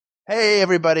Hey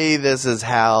everybody, this is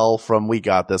Hal from We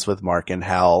Got This with Mark and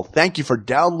Hal. Thank you for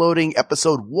downloading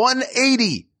episode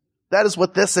 180. That is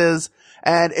what this is.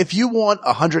 And if you want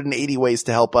 180 ways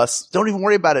to help us, don't even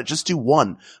worry about it. Just do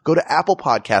one. Go to Apple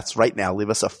Podcasts right now. Leave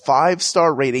us a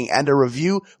 5-star rating and a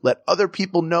review. Let other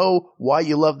people know why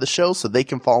you love the show so they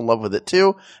can fall in love with it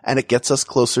too. And it gets us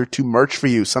closer to merch for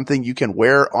you, something you can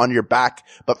wear on your back.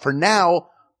 But for now,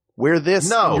 wear this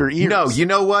in your ears. No, you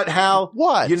know what, Hal?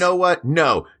 What? You know what?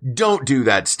 No, don't do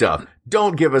that stuff.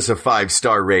 Don't give us a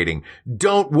 5-star rating.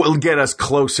 Will get us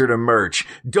closer to merch.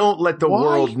 Don't let the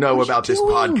world know about this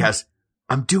podcast.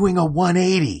 I'm doing a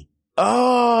 180.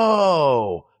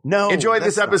 Oh, no. Enjoy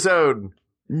this episode.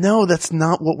 No, that's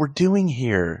not what we're doing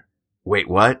here. Wait,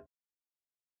 what?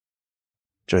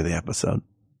 Enjoy the episode.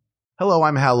 Hello,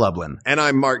 I'm Hal Lublin. And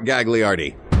I'm Mark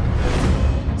Gagliardi.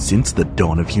 Since the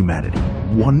dawn of humanity,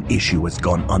 one issue has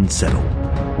gone unsettled.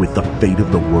 With the fate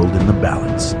of the world in the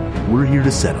balance, we're here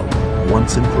to settle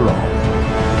once and for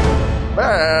all.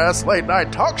 Best late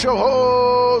night talk show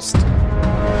host.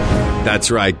 That's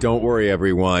right. Don't worry,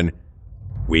 everyone.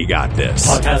 We got this.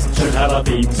 Podcast should have a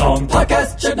theme song.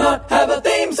 Podcast should not have a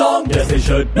theme song. Yes, they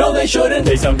should. No, they shouldn't.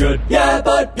 They sound good. Yeah,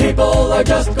 but people are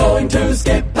just going to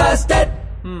skip past it.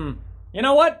 You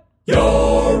know what?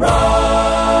 You're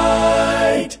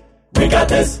right. We got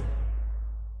this.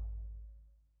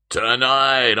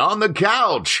 Tonight on the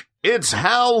couch, it's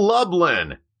Hal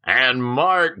Lublin and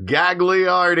Mark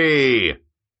Gagliardi.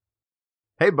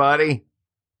 Hey, buddy.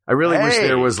 I really wish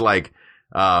there was like,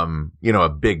 a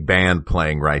big band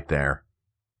playing right there.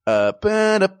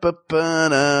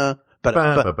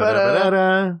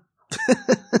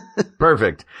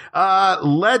 Perfect.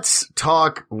 Let's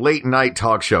talk late night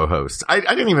talk show hosts. I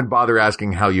didn't even bother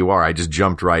asking how you are. I just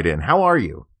jumped right in. How are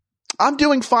you? I'm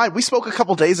doing fine. We spoke a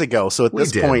couple days ago, so at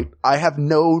this point, I have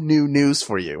no new news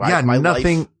for you. Yeah,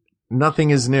 nothing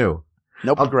is new.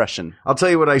 No progression. I'll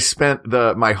tell you what I spent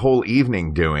my whole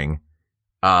evening doing.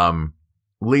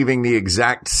 Leaving the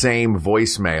exact same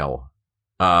voicemail,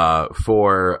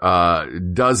 for,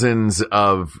 dozens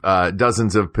of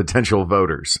potential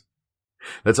voters.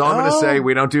 That's all I'm going to say.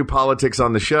 We don't do politics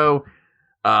on the show.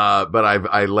 But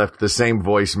I left the same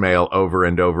voicemail over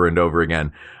and over and over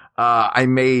again. I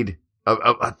made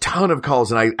a ton of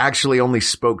calls and I actually only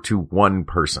spoke to one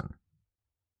person.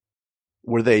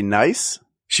 Were they nice?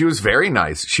 She was very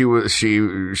nice.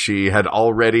 She had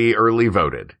already early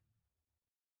voted.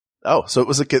 Oh, so it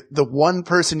was like the one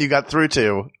person you got through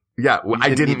to. Yeah,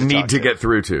 I didn't need to get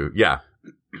through to. Yeah.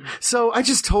 So I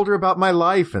just told her about my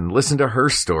life and listened to her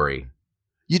story.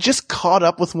 You just caught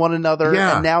up with one another.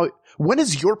 Yeah. And now, when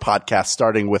is your podcast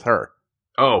starting with her?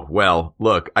 Oh, well,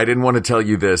 look, I didn't want to tell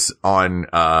you this on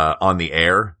the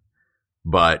air,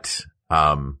 but,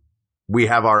 we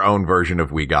have our own version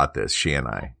of We Got This, she and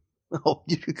I. Oh,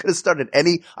 you could have started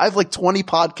I have like 20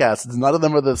 podcasts. None of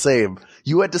them are the same.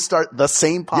 You had to start the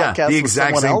same podcast. Yeah, the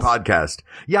exact same else? podcast.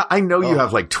 Yeah, I know you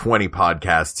have like 20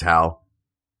 podcasts, Hal.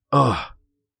 Ugh.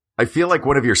 I feel like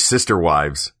one of your sister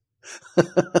wives.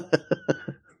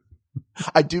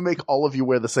 I do make all of you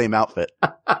wear the same outfit.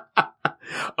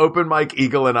 Open Mike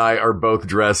Eagle and I are both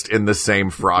dressed in the same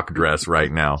frock dress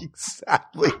right now.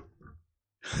 Exactly.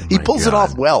 He pulls it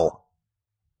off well.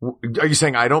 Are you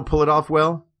saying I don't pull it off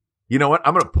well? You know what?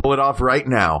 I'm going to pull it off right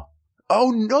now.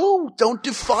 Oh, no. Don't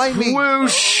defy me.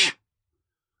 Whoosh.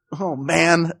 Oh,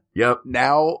 man. Yep.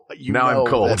 Now I'm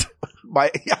cold.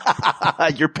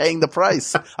 You're paying the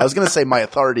price. I was going to say my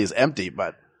authority is empty,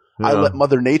 but I let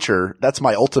Mother Nature. That's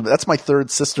my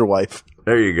third sister wife.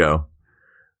 There you go.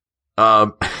 I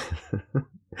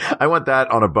want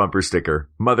that on a bumper sticker.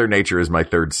 Mother Nature is my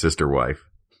third sister wife.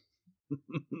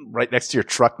 Right next to your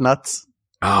truck nuts.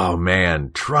 Oh,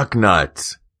 man. Truck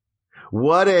nuts.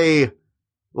 Maybe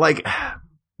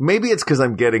it's because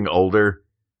I'm getting older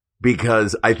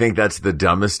because I think that's the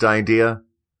dumbest idea.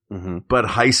 Mm-hmm. But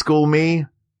high school me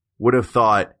would have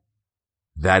thought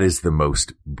that is the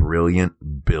most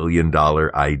brilliant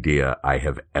billion-dollar idea I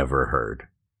have ever heard.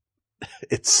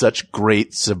 It's such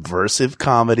great subversive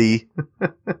comedy.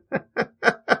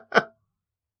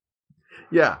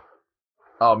 Yeah.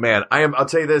 Oh man, I'll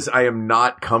tell you this, I am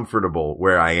not comfortable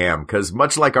where I am because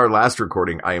much like our last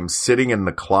recording, I am sitting in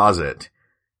the closet,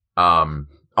 on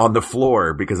the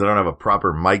floor because I don't have a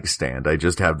proper mic stand. I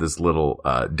just have this little,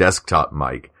 desktop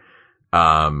mic,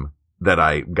 that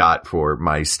I got for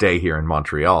my stay here in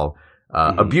Montreal,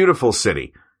 a beautiful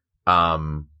city,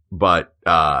 but,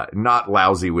 not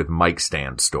lousy with mic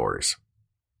stand stores.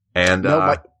 And,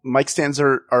 no, mic stands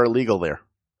are illegal there.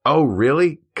 Oh,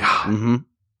 really? God. Mm-hmm.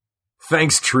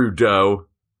 Thanks, Trudeau.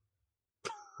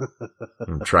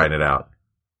 I'm trying it out.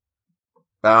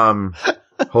 So,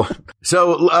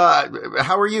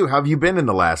 how are you? How have you been in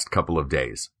the last couple of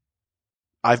days?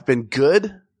 I've been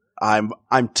good. I'm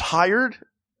tired,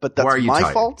 but that's Why are you my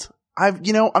tired? fault. I'm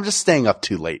just staying up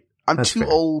too late. I'm That's too fair.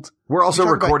 old. We're also You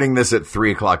talk recording this at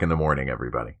 3:00 in the morning,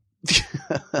 everybody.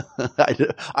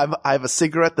 I have a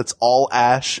cigarette that's all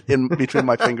ash in between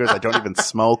my fingers. I don't even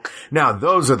smoke. Now,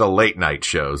 those are the late night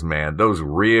shows, man. Those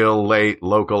real late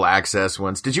local access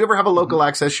ones. Did you ever have a local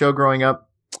access show growing up?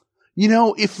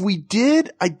 If we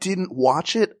did, I didn't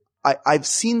watch it. I've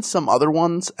seen some other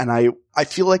ones, and I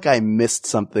feel like I missed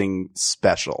something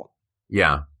special.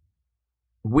 Yeah.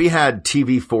 We had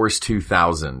TV Force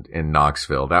 2000 in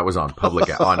Knoxville. That was on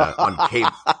on cable.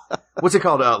 What's it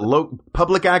called?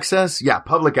 Public access? Yeah,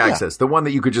 public access. The one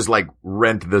that you could just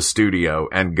rent the studio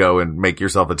and go and make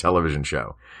yourself a television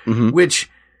show. Mm-hmm.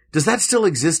 Which, does that still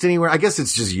exist anywhere? I guess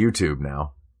it's just YouTube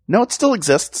now. No, it still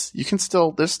exists.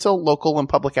 There's still local and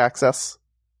public access.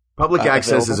 Public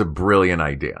access available. is a brilliant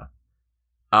idea.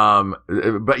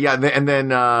 But yeah, and then,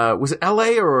 was it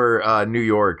LA or, New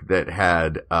York that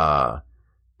had,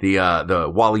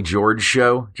 the Wally George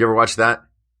show? Did you ever watch that?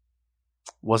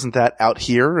 Wasn't that Out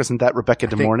Here? Isn't that Rebecca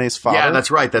De Mornay's father? Yeah,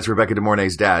 that's right. That's Rebecca De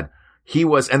Mornay's dad.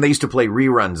 And they used to play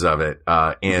reruns of it,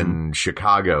 in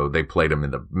Chicago. They played them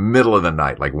in the middle of the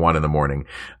night, 1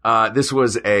 a.m. This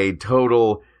was a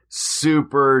total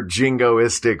super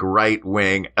jingoistic right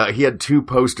wing. He had 2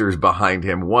 posters behind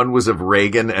him. One was of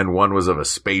Reagan and one was of a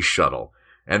space shuttle.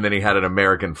 And then he had an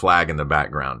American flag in the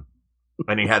background.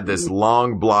 And he had this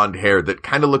long blonde hair that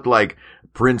kind of looked like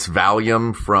Prince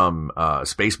Valium from,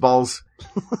 Spaceballs.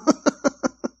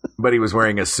 But he was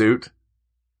wearing a suit.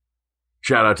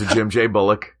 Shout out to Jim J.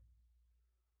 Bullock.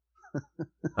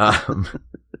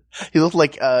 He looked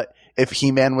like, if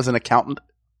He-Man was an accountant.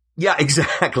 Yeah,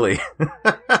 exactly.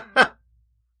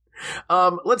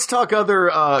 Let's talk other,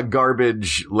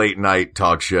 garbage late night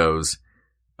talk shows,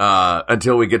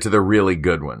 until we get to the really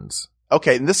good ones.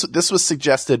 Okay. And this was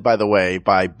suggested, by the way,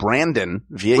 by Brandon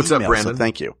via What's email. up, Brandon? So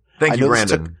thank you. Thank you, know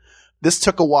Brandon. This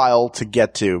took a while to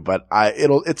get to, but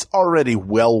it's already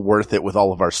well worth it with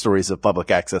all of our stories of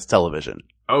public access television.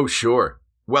 Oh, sure.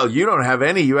 Well, you don't have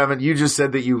any. You just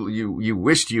said that you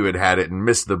wished you had it and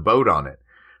missed the boat on it.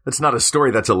 That's not a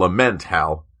story. That's a lament,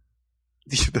 Hal.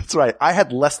 That's right. I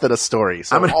had less than a story.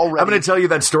 So I'm going to tell you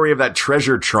that story of that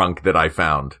treasure trunk that I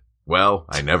found. Well,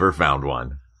 I never found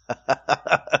one.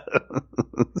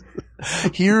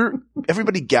 Here,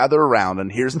 everybody gather around,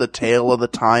 and here's the tale of the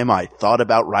time I thought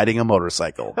about riding a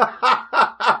motorcycle.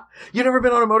 You never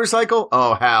been on a motorcycle?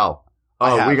 Oh, Hal.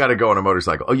 Oh, we got to go on a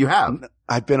motorcycle. Oh, you have?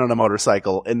 I've been on a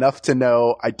motorcycle enough to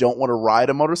know I don't want to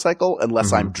ride a motorcycle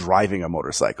unless I'm driving a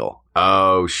motorcycle.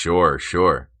 Oh, sure.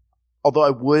 Although I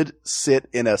would sit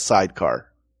in a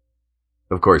sidecar.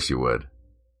 Of course you would.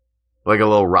 Like a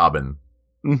little robin.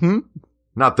 Mm-hmm.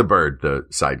 Not the bird, the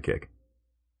sidekick.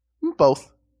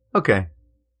 Both. Okay.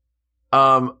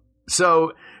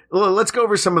 So let's go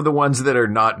over some of the ones that are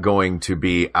not going to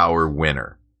be our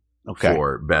winner. Okay.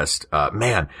 For best,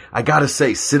 man, I gotta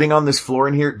say, sitting on this floor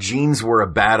in here, jeans were a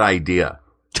bad idea.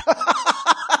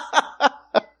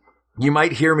 You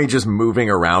might hear me just moving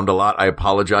around a lot. I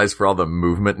apologize for all the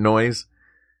movement noise.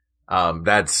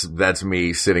 That's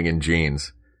me sitting in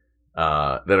jeans,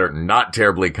 that are not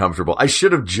terribly comfortable. I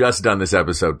should have just done this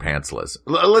episode pantsless.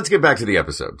 Let's get back to the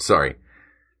episode. Sorry.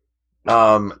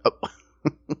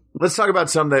 Let's talk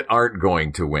about some that aren't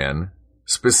going to win.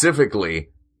 Specifically,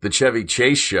 the Chevy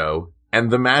Chase Show and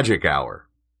the Magic Hour.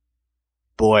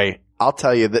 Boy, I'll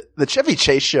tell you that the Chevy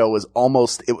Chase Show was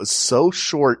it was so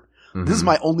short. Mm-hmm. This is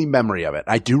my only memory of it.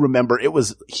 I do remember it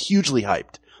was hugely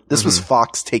hyped. This was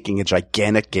Fox taking a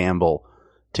gigantic gamble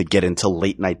to get into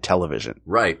late night television.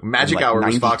 Right. Magic Hour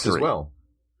was Fox as well.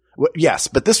 Yes,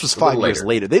 but this was 5 years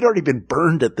later. They'd already been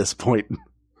burned at this point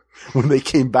when they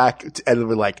came back and they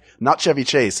were like, not Chevy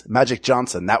Chase, Magic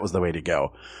Johnson. That was the way to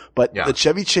go. But the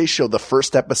Chevy Chase Show, the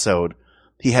first episode,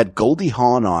 he had Goldie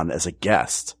Hawn on as a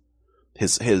guest,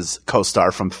 his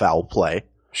co-star from Foul Play.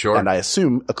 Sure. And I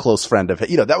assume a close friend of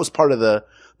his. That was part of the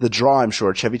draw, I'm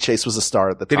sure. Chevy Chase was a star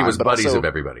at the time. He was buddies of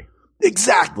everybody.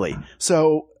 Exactly.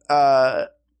 So,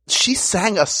 she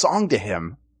sang a song to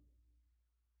him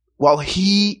while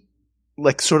he,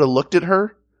 sort of looked at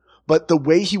her. But the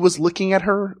way he was looking at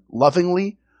her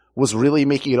lovingly was really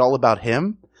making it all about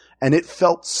him. And it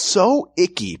felt so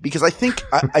icky because I think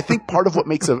part of what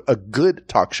makes a good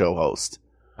talk show host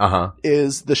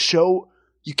is the show.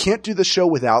 You can't do the show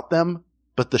without them,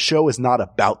 but the show is not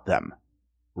about them.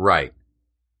 Right.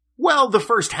 Well, the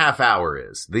first half hour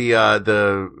is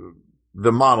the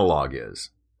monologue is.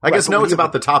 I guess no, it's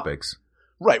about the topics.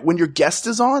 Right. When your guest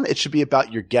is on, it should be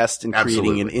about your guest and creating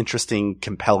Absolutely. an interesting,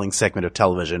 compelling segment of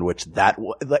television, which I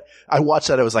watched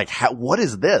that. I was like, what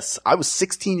is this? I was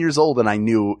 16 years old and I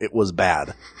knew it was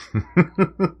bad.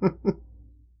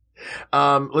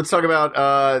 Let's talk about,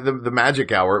 the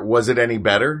Magic Hour. Was it any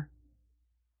better?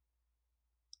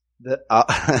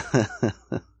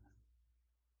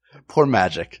 Poor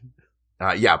Magic.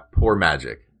 Yeah, poor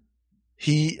Magic.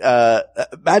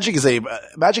 Magic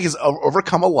has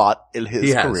overcome a lot in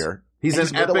his career. He's an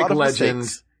made a lot epic of legend.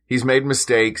 mistakes. He's made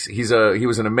mistakes. He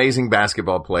was an amazing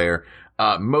basketball player.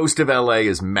 Most of LA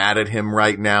is mad at him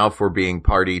right now for being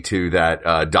party to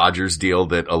that, Dodgers deal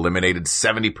that eliminated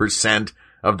 70%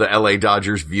 of the LA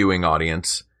Dodgers viewing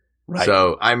audience. Right.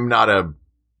 So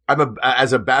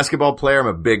as a basketball player, I'm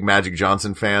a big Magic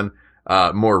Johnson fan.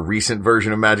 More recent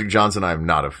version of Magic Johnson, I'm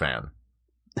not a fan.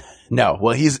 No,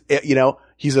 well, he's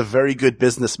a very good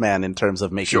businessman in terms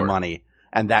of making money,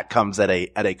 and that comes at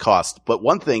a cost. But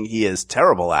one thing he is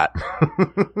terrible at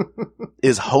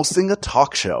is hosting a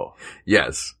talk show.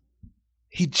 Yes.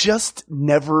 He just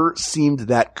never seemed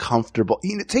that comfortable.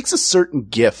 It takes a certain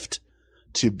gift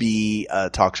to be a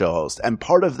talk show host, and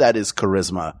part of that is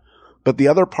charisma, but the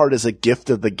other part is a gift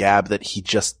of the gab that he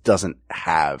just doesn't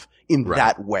have in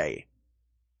that way.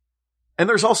 And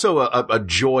there's also a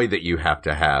joy that you have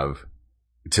to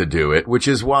do it, which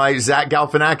is why Zach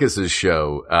Galifianakis'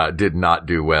 show did not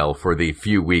do well for the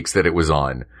few weeks that it was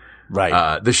on.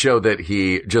 Right. The show that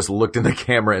he just looked in the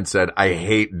camera and said, I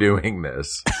hate doing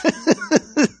this.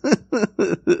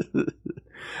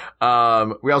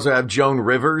 We also have Joan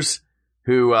Rivers,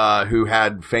 who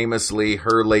had famously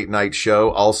her late night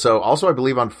show also I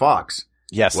believe on Fox.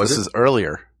 Yes, this is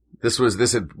earlier.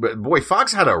 Boy,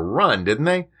 Fox had a run, didn't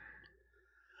they?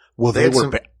 Well, they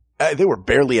were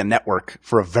barely a network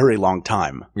for a very long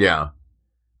time. Yeah.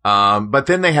 But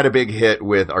then they had a big hit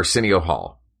with Arsenio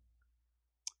Hall.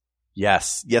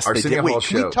 Yes, Arsenio they did. Hall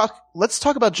show. Let's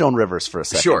talk about Joan Rivers for a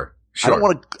second. Sure. I don't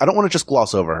want to just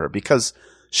gloss over her because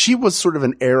she was sort of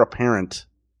an heir apparent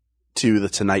to the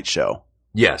Tonight Show.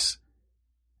 Yes.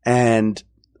 And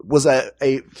was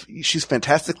she's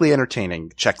fantastically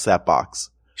entertaining. Checks that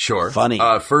box. Sure. Funny.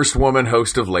 First woman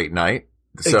host of Late Night.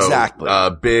 So, exactly. A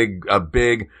big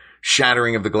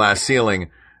shattering of the glass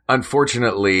ceiling.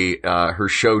 Unfortunately, her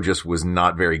show just was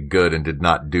not very good and did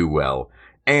not do well.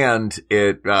 And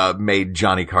it, made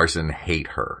Johnny Carson hate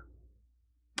her.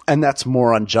 And that's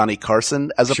more on Johnny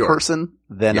Carson as a person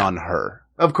than on her.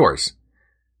 Of course.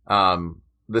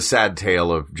 The sad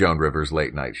tale of Joan Rivers'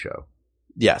 Late Night Show.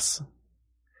 Yes.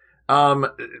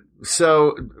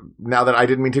 So now that I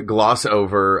didn't mean to gloss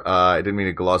over, I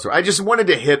just wanted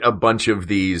to hit a bunch of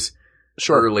these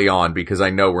early on because I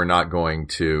know we're not going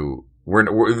to,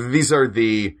 this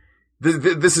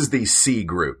is the C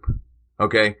group.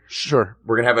 Okay. Sure.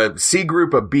 We're going to have a C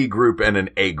group, a B group, and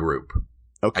an A group.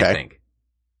 Okay. I think.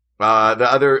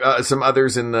 Some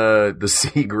others in the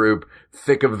C group,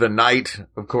 Thick of the Night,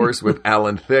 of course, with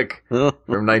Alan Thicke from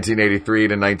 1983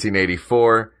 to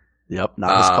 1984. Yep.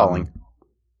 Not his calling.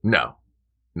 No.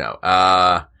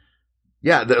 The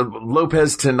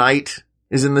Lopez Tonight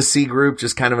is in the C group,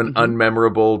 just kind of an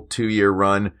unmemorable 2-year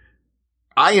run.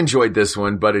 I enjoyed this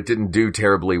one, but it didn't do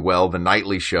terribly well. The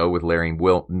Nightly Show with Larry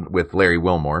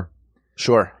Wilmore.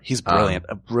 Sure. He's brilliant.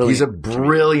 He's a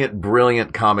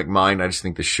brilliant comic mind. I just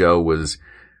think the show was,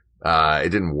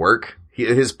 it didn't work.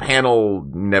 His panel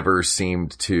never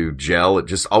seemed to gel. It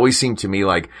just always seemed to me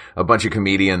like a bunch of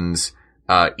comedians,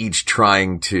 each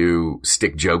trying to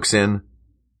stick jokes in.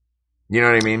 You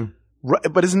know what I mean? Right.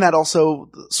 But isn't that also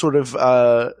sort of,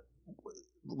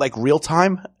 like real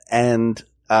time and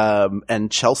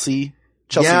Chelsea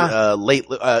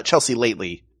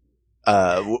lately,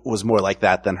 was more like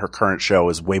that than her current show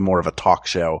is way more of a talk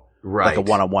show. Right. Like a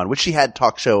one-on-one, which she had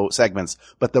talk show segments,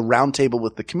 but the round table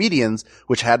with the comedians,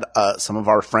 which had, some of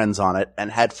our friends on it and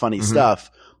had funny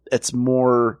stuff. It's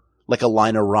more like a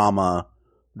line-o-rama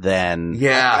than,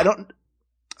 I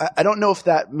don't know if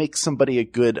that makes somebody a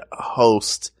good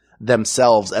host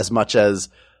themselves as much as,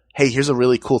 hey, here's a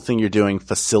really cool thing you're doing,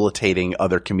 facilitating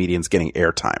other comedians getting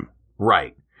airtime.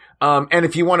 Right. And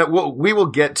if you want to, we will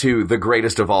get to the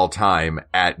greatest of all time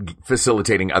at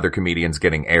facilitating other comedians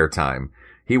getting airtime.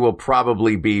 He will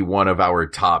probably be one of our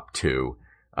top 2,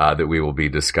 that we will be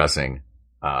discussing.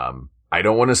 I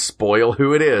don't want to spoil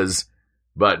who it is,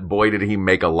 but boy, did he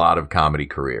make a lot of comedy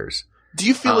careers. Do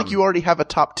you feel like you already have a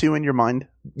top 2 in your mind?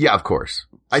 Yeah, of course.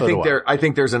 I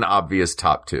think there's an obvious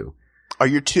top 2. Are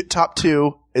your top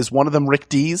 2, is one of them Rick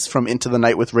Dees from Into the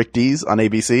Night with Rick Dees on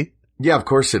ABC? Yeah, of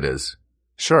course it is.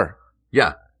 Sure.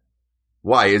 Yeah.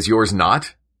 Why? Is yours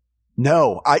not?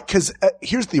 No, cause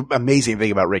here's the amazing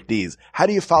thing about Rick Dees. How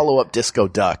do you follow up Disco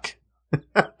Duck?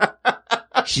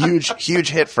 Huge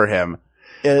hit for him.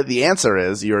 The answer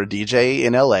is you're a DJ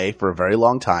in LA for a very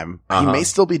long time. He may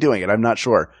still be doing it. I'm not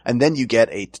sure. And then you get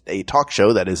a talk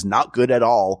show that is not good at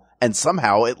all. And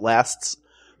somehow it lasts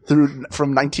from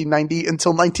 1990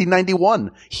 until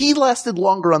 1991. He lasted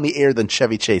longer on the air than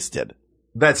Chevy Chase did.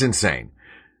 That's insane.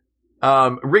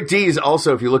 Rick Dees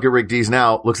also, if you look at Rick Dees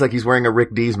now, looks like he's wearing a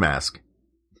Rick Dees mask.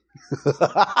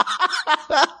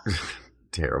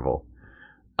 Terrible.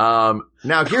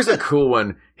 Now here's a cool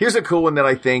one. Here's a cool one that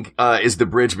I think, is the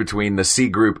bridge between the C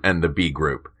group and the B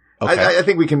group. Okay. I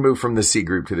think we can move from the C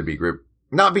group to the B group.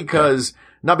 Not because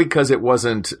it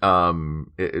wasn't,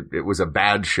 it was a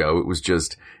bad show. It was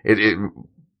just, it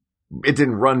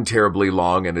didn't run terribly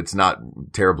long and it's not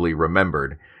terribly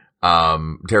remembered.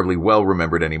 Terribly well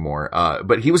remembered anymore.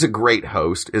 But he was a great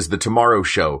host, is the Tomorrow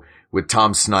Show with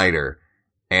Tom Snyder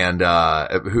and,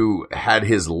 who had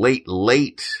his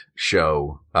late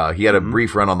show. He had a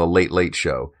brief run on the late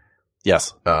show.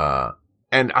 Yes.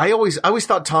 And I always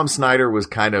thought Tom Snyder was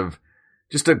kind of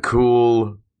just a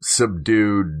cool,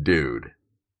 subdued dude.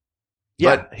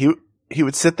 Yeah. But he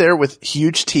would sit there with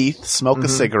huge teeth, smoke a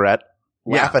cigarette,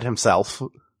 laugh at himself.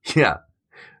 Yeah.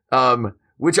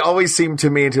 Which always seemed to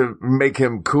me to make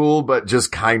him cool, but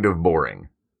just kind of boring.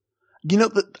 You know,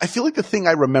 I feel like the thing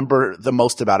I remember the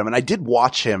most about him, and I did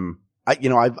watch him,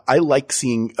 I like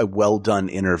seeing a well done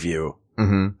interview.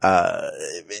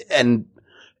 And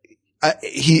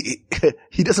he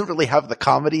doesn't really have the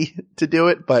comedy to do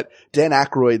it, but Dan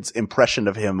Aykroyd's impression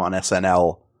of him on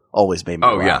SNL always made me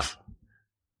laugh.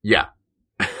 Yeah.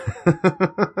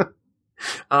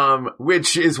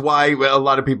 Which is why a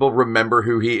lot of people remember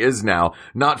who he is now,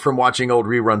 not from watching old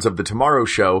reruns of The Tomorrow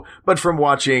Show, but from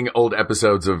watching old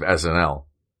episodes of SNL.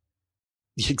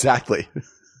 Exactly.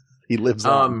 He lives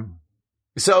on.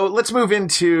 So let's move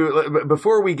into,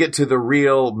 before we get to the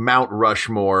real Mount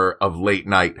Rushmore of late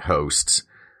night hosts,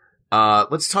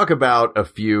 let's talk about a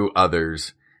few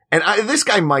others. And this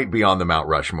guy might be on the Mount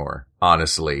Rushmore,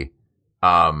 honestly.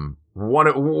 One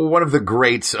of the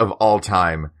greats of all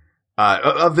time.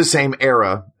 Of the same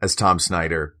era as Tom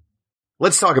Snyder.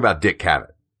 Let's talk about Dick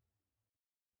Cavett.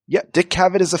 Yeah, Dick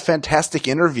Cavett is a fantastic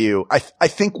interview. I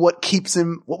think what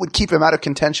would keep him out of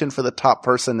contention for the top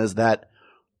person is that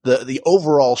the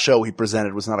overall show he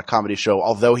presented was not a comedy show,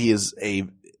 although he is a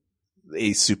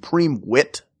supreme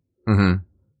wit.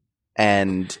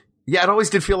 And yeah, it always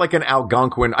did feel like an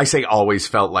Algonquin. I say always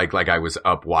felt like I was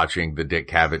up watching the Dick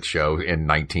Cavett show in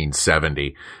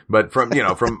 1970. But from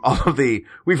all of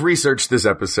we've researched this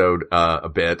episode, a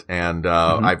bit and,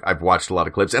 I've watched a lot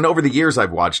of clips, and over the years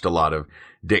I've watched a lot of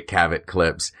Dick Cavett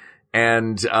clips,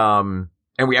 and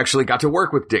we actually got to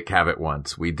work with Dick Cavett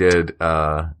once. We did,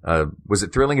 was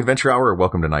it Thrilling Adventure Hour or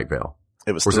Welcome to Night Vale?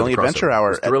 It was Thrilling Adventure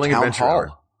Hour at Town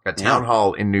Hall. At Town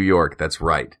Hall in New York. That's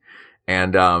right.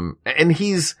 And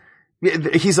he's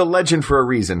a legend for a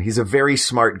reason. He's a very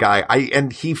smart guy.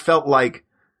 And he felt like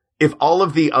if all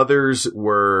of the other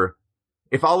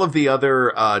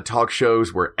talk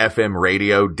shows were FM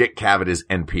radio, Dick Cavett is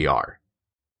NPR.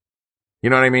 You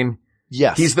know what I mean?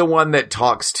 Yes. He's the one that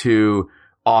talks to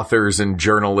authors and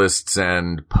journalists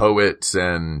and poets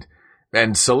and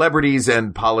celebrities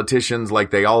and politicians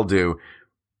like they all do.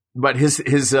 But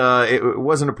it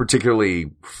wasn't a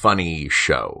particularly funny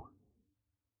show.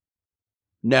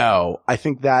 No, I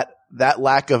think that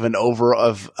lack of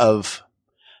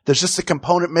there's just a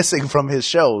component missing from his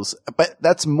shows, but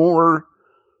that's more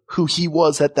who he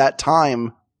was at that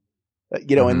time,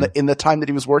 in the time that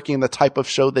he was working and the type of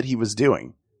show that he was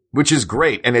doing. Which is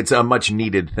great, and it's a much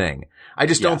needed thing. I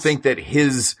just don't think that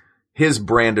his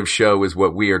brand of show is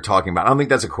what we are talking about. I don't think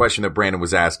that's a question that Brandon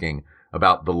was asking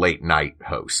about the late night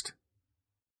host.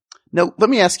 No,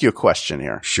 let me ask you a question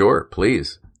here. Sure,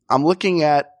 please. I'm looking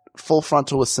at Full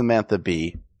Frontal with Samantha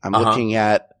Bee. I'm looking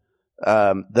at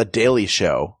The Daily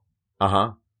Show.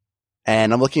 And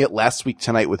I'm looking at Last Week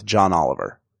Tonight with John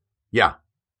Oliver. Yeah.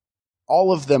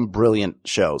 All of them brilliant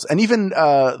shows. And even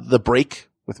The Break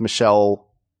with Michelle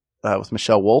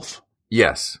Wolf.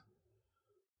 Yes.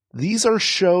 These are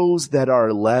shows that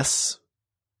are less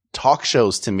talk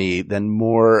shows to me than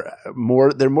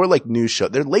they're more like news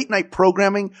shows. They're late night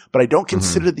programming, but I don't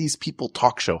consider these people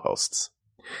talk show hosts.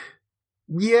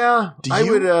 Yeah, I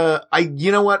would,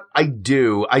 you know what? I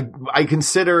do. I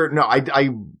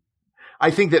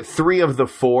think that 3 of the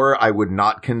 4 I would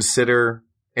not consider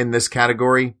in this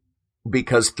category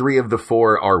because 3 of the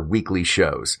 4 are weekly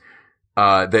shows,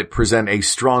 that present a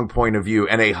strong point of view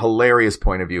and a hilarious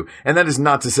point of view. And that is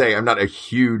not to say I'm not a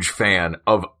huge fan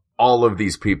of all of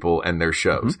these people and their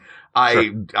shows.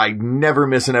 I never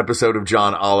miss an episode of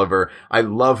John Oliver. I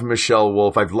love Michelle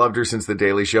Wolf. I've loved her since The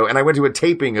Daily Show. And I went to a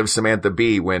taping of Samantha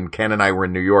Bee when Ken and I were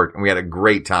in New York, and we had a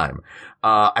great time.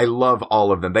 I love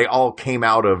all of them. They all came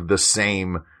out of the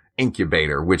same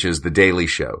incubator, which is The Daily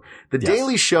Show. The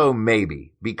Daily Show,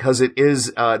 maybe, because it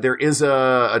is, there is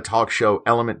a talk show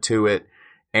element to it.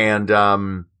 And,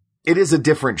 it is a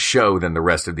different show than the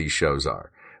rest of these shows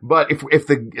are. But if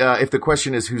the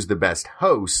question is who's the best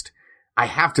host, I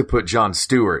have to put Jon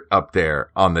Stewart up there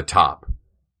on the top,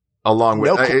 along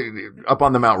with, up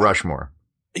on the Mount Rushmore.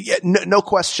 Yeah, no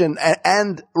question.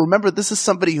 And remember, this is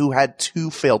somebody who had 2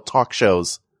 failed talk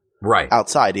shows. Right.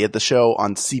 Outside. He had the show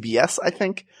on CBS, I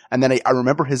think. And then I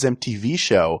remember his MTV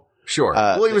show. Sure.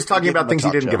 Well, he was talking about things he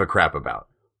didn't give a crap about.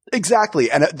 Exactly.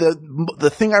 And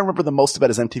the thing I remember the most about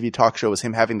his MTV talk show was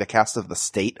him having the cast of The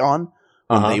State on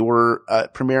when they were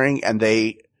premiering, and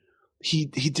he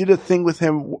did a thing with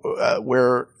him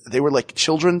where they were like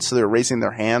children, so they were raising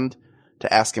their hand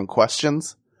to ask him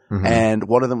questions. And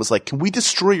one of them was like, "Can we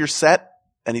destroy your set?"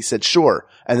 And he said, "Sure."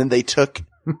 And then they took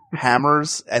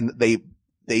hammers and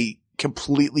they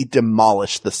completely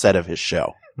demolished the set of his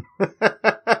show.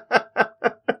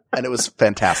 And it was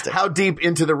fantastic. How deep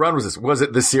into the run was this? Was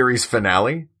it the series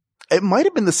finale? It might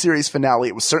have been the series finale.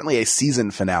 It was certainly a season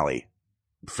finale.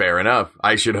 Fair enough.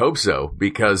 I should hope so,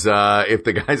 because if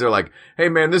the guys are like, "Hey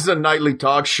man, this is a nightly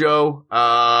talk show.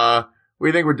 What do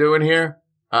you think we're doing here?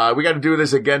 We got to do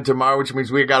this again tomorrow, which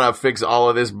means we got to fix all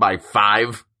of this by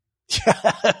 5.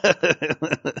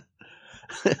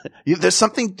 There's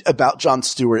something about Jon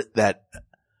Stewart that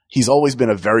he's always been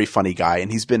a very funny guy,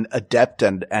 and he's been adept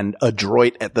and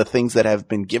adroit at the things that have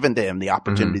been given to him, the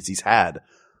opportunities he's had.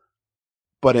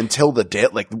 But until the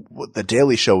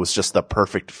Daily Show was just the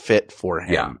perfect fit for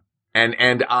him. Yeah.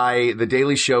 And The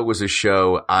Daily Show was a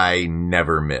show I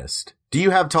never missed. Do you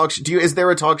have is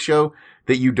there a talk show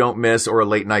that you don't miss, or a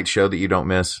late night show that you don't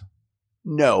miss?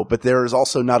 No, but there is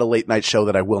also not a late night show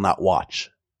that I will not watch.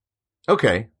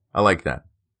 Okay. I like that.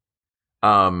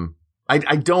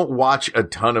 I don't watch a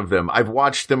ton of them. I've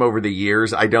watched them over the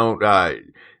years. I don't,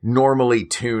 normally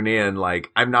tune in. Like,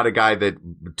 I'm not a guy that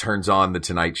turns on The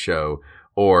Tonight Show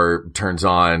or turns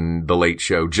on The Late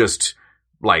Show just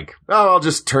like, oh, I'll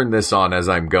just turn this on as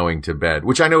I'm going to bed,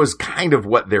 which I know is kind of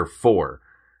what they're for.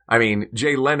 I mean,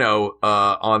 Jay Leno,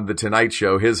 on The Tonight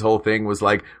Show, his whole thing was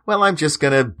like, well, I'm just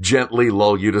gonna gently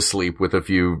lull you to sleep with a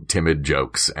few timid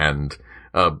jokes and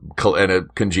a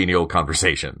congenial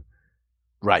conversation.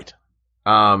 Right.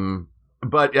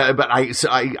 But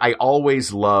I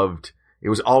always loved, it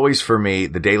was always for me,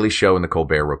 The Daily Show and The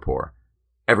Colbert Report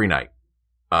every night,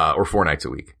 or 4 nights a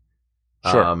week.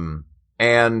 Sure.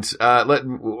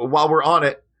 While we're on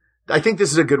it, I think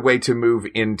this is a good way to move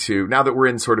into, now that we're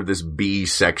in sort of this B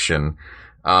section,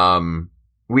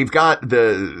 we've got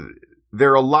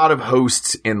there are a lot of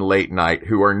hosts in late night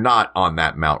who are not on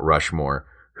that Mount Rushmore,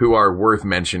 who are worth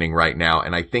mentioning right now.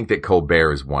 And I think that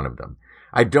Colbert is one of them.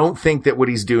 I don't think that what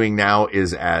he's doing now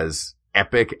is as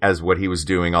epic as what he was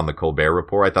doing on the Colbert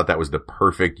Report. I thought that was the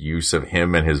perfect use of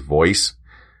him and his voice,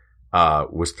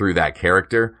 was through that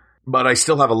character. But I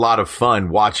still have a lot of fun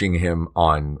watching him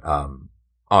on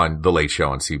The Late Show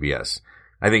on CBS.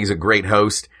 I think he's a great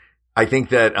host. I think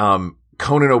that,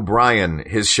 Conan O'Brien,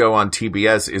 his show on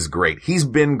TBS is great. He's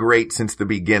been great since the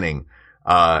beginning,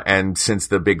 and since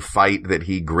the big fight that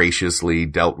he graciously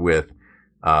dealt with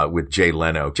Jay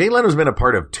Leno. Jay Leno's been a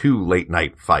part of 2 late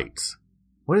night fights.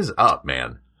 What is up,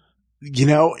 man? You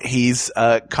know, he's,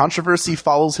 controversy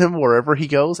follows him wherever he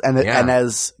goes. And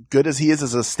as good as he is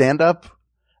as a stand-up,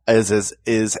 is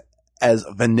as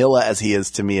vanilla as he is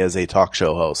to me as a talk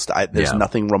show host. There's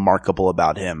nothing remarkable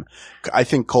about him. I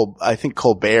think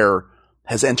Colbert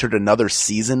has entered another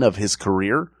season of his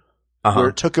career where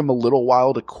it took him a little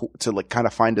while to like kind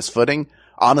of find his footing.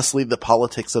 Honestly, the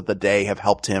politics of the day have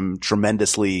helped him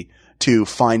tremendously to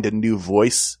find a new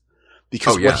voice,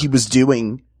 because what he was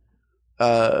doing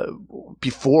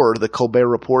before the Colbert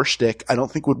Report shtick, I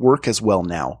don't think would work as well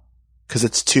now,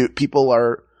 because people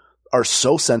are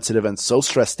so sensitive and so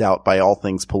stressed out by all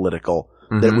things political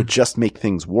that it would just make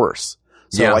things worse.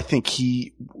 So I think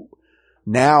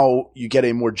now you get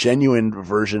a more genuine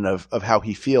version of how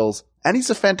he feels, and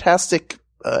he's a fantastic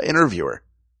interviewer.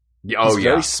 He's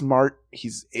very smart.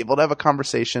 He's able to have a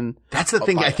conversation. That's the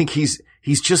thing. I think he's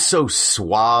just so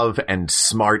suave and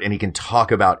smart, and he can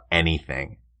talk about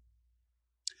anything.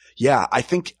 Yeah, I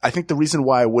think the reason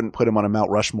why I wouldn't put him on a Mount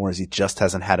Rushmore is he just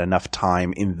hasn't had enough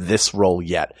time in this role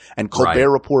yet. And Colbert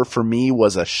Report for me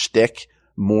was a shtick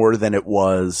more than it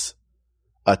was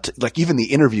like even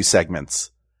the interview segments.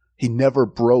 he never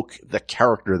broke the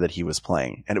character that he was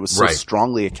playing. And it was so Right.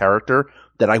 strongly a character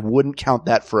that I wouldn't count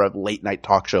that for a late night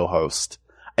talk show host.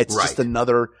 It's just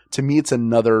to me, it's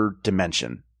another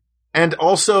dimension. And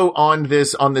also on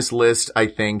this list, I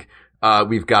think,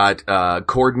 we've got,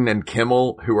 Corden and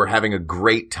Kimmel, who are having a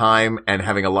great time and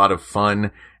having a lot of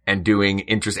fun and doing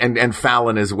and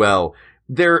Fallon as well.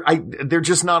 They're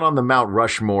just not on the Mount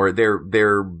Rushmore.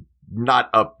 They're not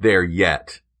up there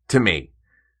yet, to me.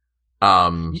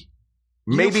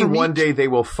 Maybe one day they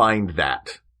will find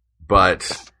that,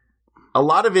 but a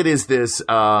lot of it is this,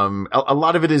 a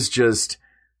lot of it is just,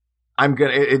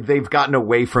 they've gotten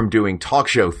away from doing talk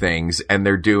show things and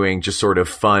they're doing just sort of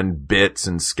fun bits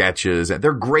and sketches. And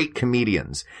they're great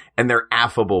comedians and they're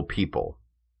affable people.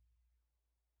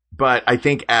 But I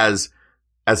think as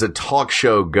a talk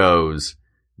show goes,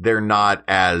 they're not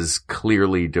as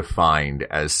clearly defined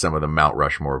as some of the Mount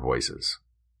Rushmore voices.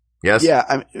 Yes?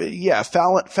 Yeah.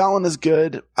 Fallon is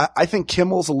good. I think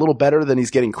Kimmel's a little better than he's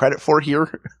getting credit for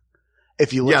here.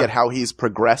 If you look at how he's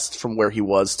progressed from where he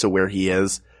was to where he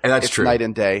is. And that's true. Night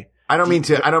and day. I don't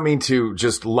mean to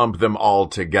just lump them all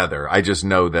together. I just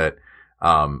know that,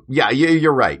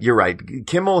 you're right. You're right.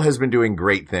 Kimmel has been doing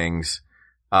great things.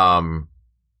 The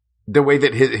way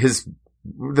that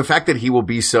the fact that he will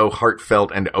be so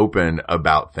heartfelt and open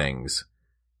about things,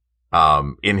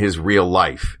 in his real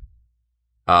life,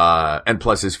 and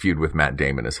plus his feud with Matt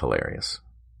Damon is hilarious.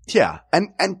 Yeah.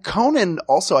 And Conan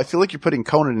also, I feel like you're putting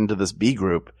Conan into this B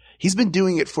group. He's been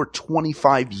doing it for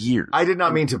 25 years. I did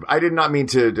not mean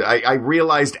to. I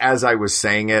realized as I was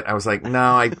saying it, I was like, no,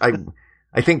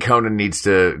 I think Conan needs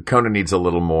a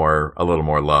little more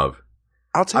love.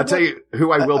 I'll tell you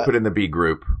who I will put in the B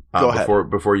group. Go ahead.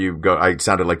 Before you go, I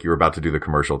sounded like you were about to do the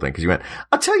commercial thing because you went,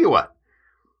 I'll tell you what.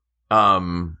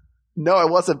 No, I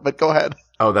wasn't, but go ahead.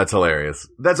 Oh, that's hilarious.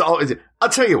 That's all. I'll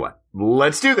tell you what.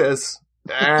 Let's do this.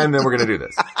 And then we're going to do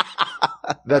this.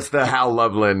 That's the Hal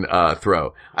Loveland,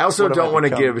 throw. I also don't want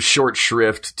to give short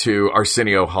shrift to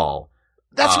Arsenio Hall.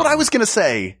 That's what I was going to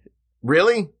say.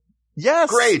 Really? Yes.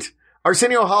 Great.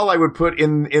 Arsenio Hall I would put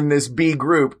in this B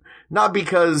group, not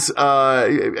because,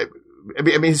 I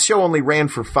mean, his show only ran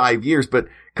for 5 years, but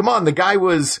come on, the guy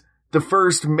was the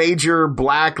first major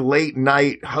black late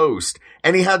night host.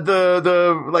 And he had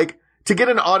to get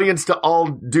an audience to all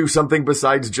do something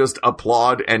besides just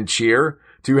applaud and cheer,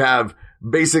 to have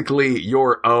basically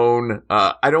your own,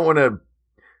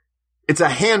 it's a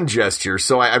hand gesture.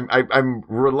 So I'm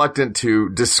reluctant to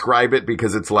describe it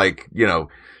because it's like,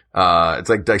 it's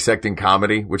like dissecting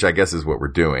comedy, which I guess is what we're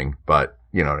doing, but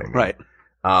you know what I mean?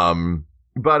 Right.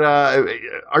 But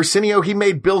Arsenio, he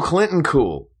made Bill Clinton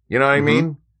cool. You know what I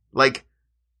mean? Like,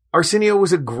 Arsenio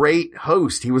was a great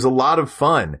host. He was a lot of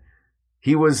fun.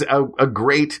 He was a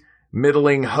great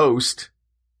middling host,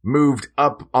 moved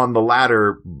up on the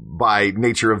ladder by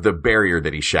nature of the barrier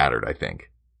that he shattered, I think.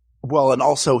 Well, and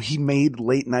also he made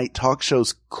late night talk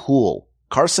shows cool.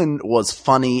 Carson was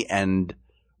funny and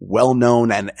well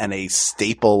known and a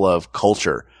staple of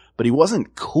culture, but he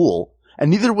wasn't cool.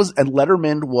 And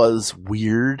Letterman was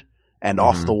weird and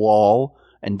off the wall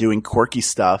and doing quirky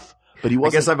stuff, but he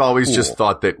wasn't. I guess I've always cool. just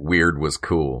thought that weird was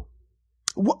cool.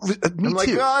 Me I'm like,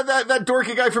 too. That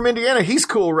dorky guy from Indiana, he's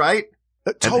cool, right?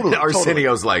 Totally.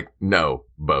 Arsenio's like, no,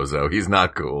 bozo, he's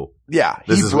not cool. Yeah.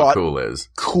 This is what cool is.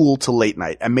 Cool to late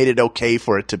night and made it okay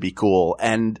for it to be cool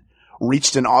and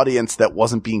reached an audience that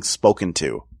wasn't being spoken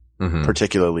to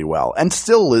particularly well and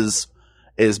still is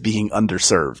being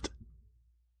underserved.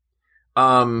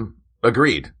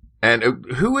 Agreed. And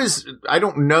I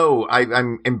don't know.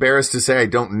 I'm embarrassed to say I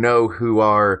don't know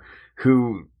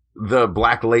who the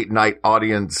black late night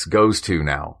audience goes to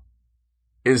now.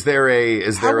 How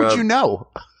would you know?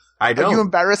 I don't. Are you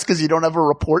embarrassed because you don't have a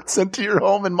report sent to your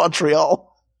home in Montreal?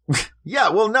 Yeah,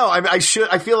 well, no, I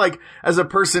feel like as a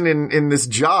person in this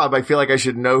job, I feel like I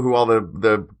should know who all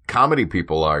the comedy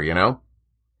people are, you know?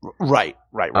 Right.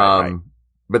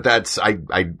 But that's, I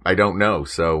don't know,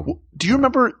 so. Do you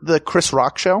remember the Chris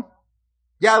Rock show?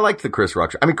 Yeah, I liked the Chris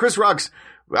Rock show. I mean, Chris Rock's,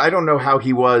 I don't know how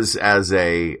he was as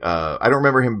I don't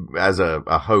remember him as a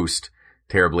host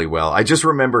terribly well. I just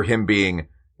remember him being,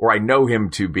 or I know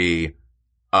him to be,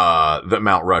 the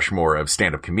Mount Rushmore of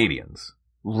stand-up comedians.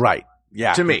 Right.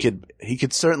 Yeah. To me. He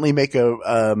could certainly make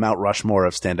a Mount Rushmore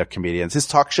of stand-up comedians. His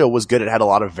talk show was good. It had a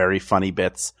lot of very funny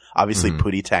bits. Obviously,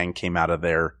 Pootie Tang came out of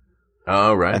there.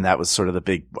 Oh, right. And that was sort of the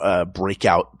big,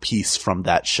 breakout piece from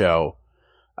that show.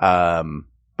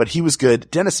 But he was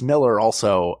good. Dennis Miller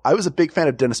also, I was a big fan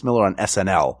of Dennis Miller on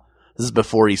SNL. This is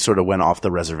before he sort of went off the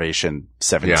reservation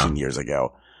 17 years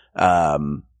ago.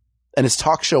 And his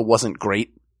talk show wasn't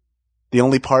great. The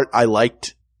only part I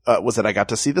liked was that I got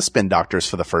to see the Spin Doctors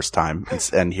for the first time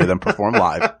and hear them perform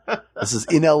live. This is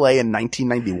in LA in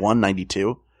 1991,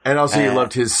 92. And also you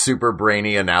loved his super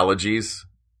brainy analogies.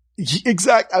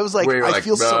 Exact. I was like, I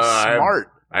feel so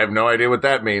smart. I have no idea what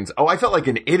that means. Oh, I felt like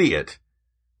an idiot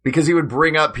because he would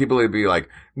bring up people who'd be like,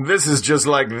 this is just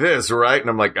like this, right? And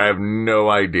I'm like, I have no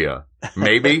idea.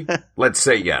 Maybe. Let's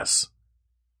say yes.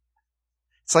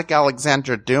 It's like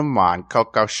Alexandra Dumas and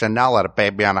Coco Chanel at a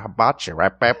baby on a hibachi,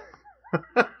 right, babe?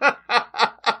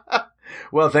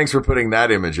 Well, thanks for putting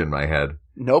that image in my head.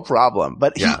 No problem.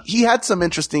 But he had some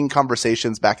interesting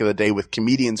conversations back in the day with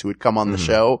comedians who would come on the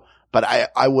show, but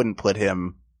I wouldn't put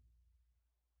him.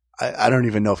 I don't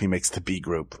even know if he makes the B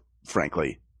group,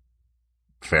 frankly.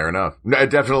 Fair enough. No,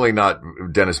 definitely not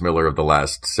Dennis Miller of the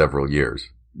last several years.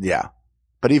 Yeah.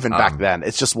 But even back then,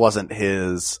 it just wasn't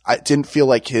his. I didn't feel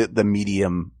like the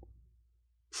medium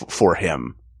for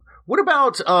him. What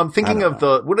about thinking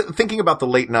about the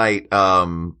late night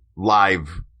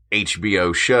live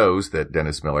HBO shows that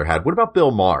Dennis Miller had? What about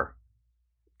Bill Maher?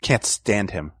 Can't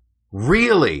stand him.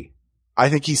 Really? I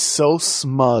think he's so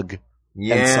smug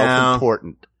and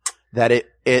self-important that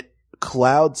it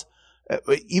clouds.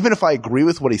 Even if I agree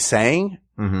with what he's saying,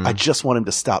 I just want him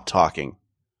to stop talking.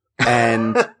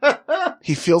 And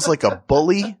he feels like a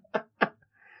bully.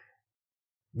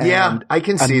 Yeah, I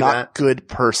can see that. A not good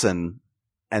person.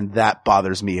 And that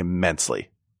bothers me immensely.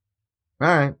 All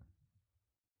right.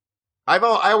 I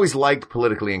always liked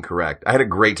Politically Incorrect. I had a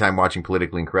great time watching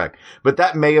Politically Incorrect, but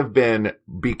that may have been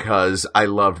because I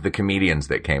loved the comedians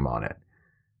that came on it.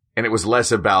 And it was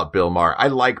less about Bill Maher. I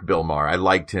like Bill Maher. I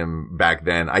liked him back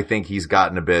then. I think he's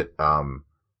gotten a bit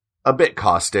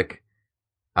caustic.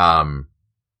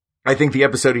 I think the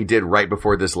episode he did right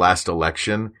before this last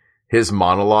election, his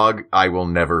monologue, I will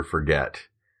never forget,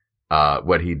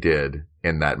 what he did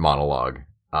in that monologue.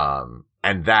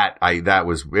 And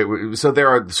so there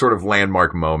are sort of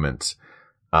landmark moments.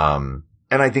 And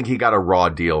I think he got a raw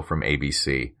deal from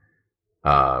ABC,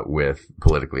 with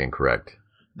Politically Incorrect.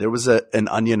 There was an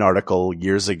Onion article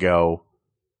years ago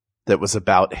that was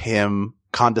about him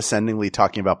condescendingly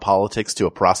talking about politics to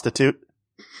a prostitute.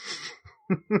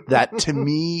 That to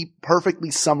me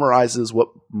perfectly summarizes what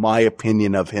my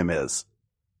opinion of him is.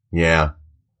 Yeah.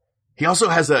 He also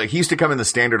he used to come in the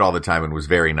Standard all the time and was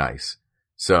very nice.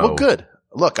 So. Well, good.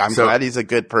 Look, I'm glad he's a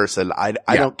good person. I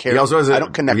don't care. He also has I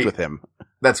don't connect with him.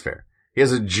 That's fair. He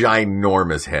has a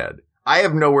ginormous head. I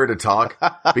have nowhere to talk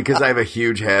because I have a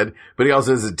huge head, but he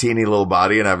also has a teeny little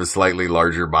body and I have a slightly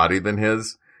larger body than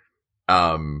his.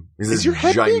 Is your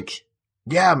head big?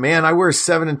 Yeah, man, I wear a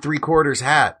 7 3/4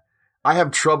 hat. I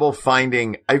have trouble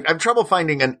finding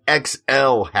an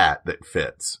XL hat that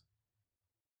fits.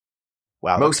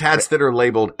 Wow. Most hats that are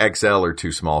labeled XL are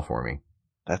too small for me.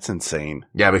 That's insane.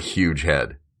 Yeah, I have a huge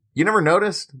head. You never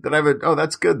noticed that I have oh,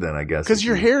 that's good then, I guess. Because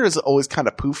your hair is always kind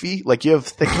of poofy. Like you have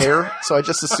thick hair. So I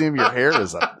just assume your hair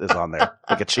is on there.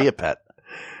 Like a chia pet.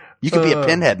 You could be a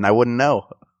pinhead and I wouldn't know.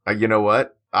 You know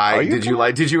what?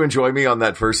 Did you enjoy me on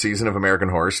that first season of American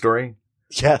Horror Story?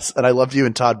 Yes. And I loved you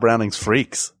in Todd Browning's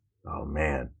Freaks. Oh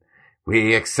man.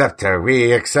 We accept her,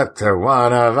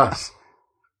 one of us.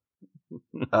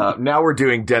 Now we're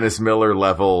doing Dennis Miller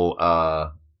level,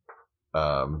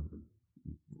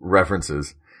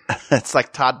 references. It's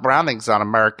like Todd Browning's on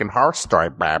American Horror Story.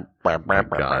 God.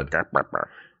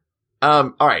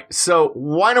 All right. So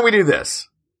why don't we do this?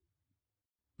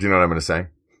 Do you know what I'm going to say?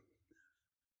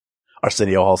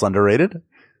 Arsenio Hall's underrated.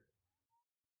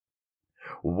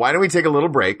 Why don't we take a little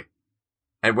break?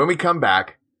 And when we come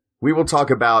back, we will talk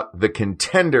about the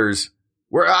contenders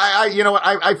where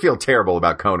I feel terrible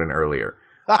about Conan earlier.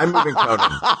 I'm moving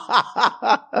Conan.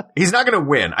 He's not going to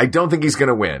win. I don't think he's going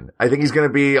to win. I think he's going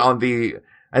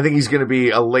to be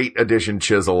a late addition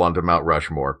chisel onto Mount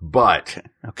Rushmore, but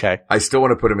okay. I still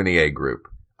want to put him in the A group.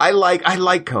 I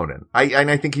like Conan.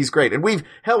 I think he's great. And we've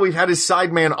had his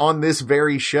sideman on this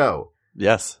very show.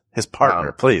 Yes. His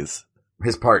partner, please.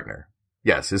 His partner.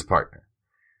 Yes, his partner.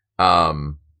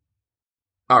 All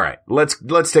right.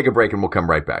 Let's take a break and we'll come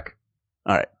right back.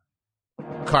 All right.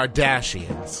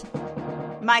 Kardashians.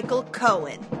 Michael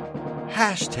Cohen.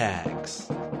 Hashtags.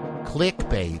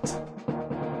 Clickbait.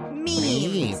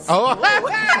 Memes. Oh.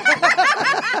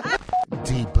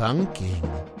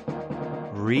 Debunking.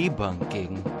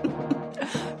 Rebunking.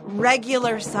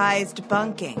 Regular-sized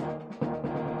bunking.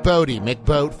 Bodie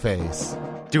McBoatface.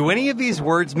 Do any of these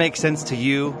words make sense to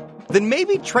you? Then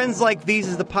maybe Trends Like These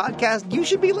is the podcast you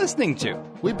should be listening to.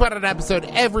 We put an episode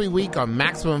every week on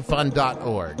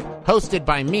MaximumFun.org. Hosted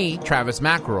by me, Travis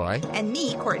McElroy. And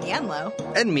me, Courtney Enlow.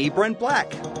 And me, Brent Black.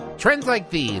 Trends like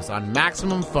these on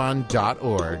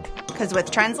MaximumFun.org. Because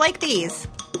with trends like these,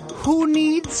 Who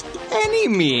needs any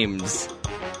memes?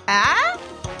 Yeah,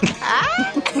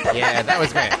 that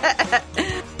was great.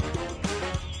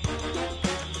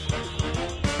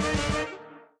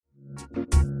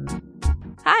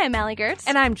 Hi, I'm Allie Gertz.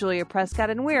 And I'm Julia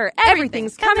Prescott, and we're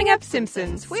Everything's Coming Up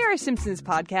Simpsons. We are a Simpsons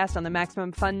podcast on the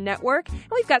Maximum Fun Network, and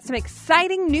we've got some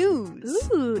exciting news.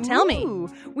 Ooh, tell me.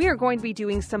 We are going to be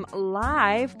doing some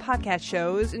live podcast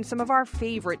shows in some of our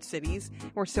favorite cities.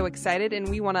 We're so excited, and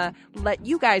we want to let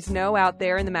you guys know out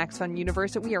there in the Max Fun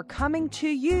universe that we are coming to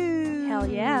you. Hell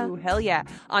yeah. Hell yeah.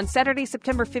 On Saturday,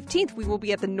 September 15th, we will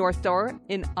be at the North Door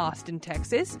in Austin,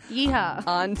 Texas. Yeehaw.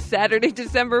 On Saturday,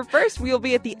 December 1st, we will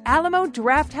be at the Alamo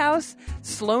Draft House,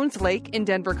 Sloan's Lake in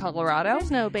Denver, Colorado.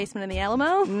 There's no basement in the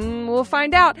Alamo. We'll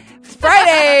find out.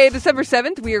 Friday, December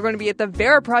 7th, we are going to be at the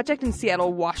Vera Project in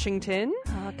Seattle, Washington.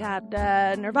 Oh, God.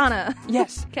 Nirvana.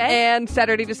 Yes. Okay. And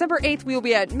Saturday, December 8th, we will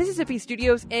be at Mississippi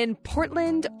Studios in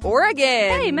Portland, Oregon.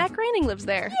 Hey, Matt Groening lives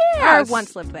there. Yes. Or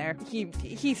once lived there.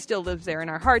 He still lives there in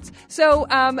our hearts. So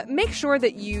make sure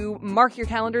that you mark your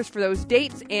calendars for those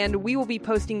dates, and we will be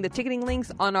posting the ticketing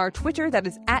links on our Twitter. That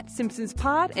is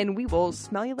 @SimpsonsPod, and we will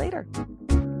smell you later.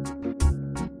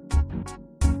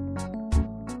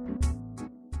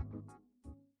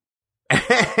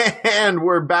 And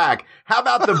we're back. How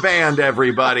about the band,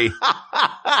 everybody?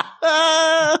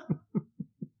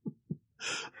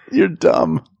 You're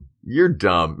dumb. You're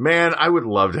dumb. Man, I would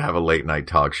love to have a late night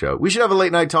talk show. We should have a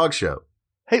late night talk show.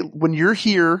 Hey, when you're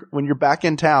here, when you're back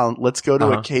in town, let's go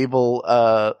to a cable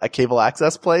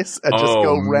access place and just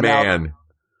go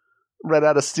rent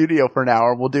out a studio for an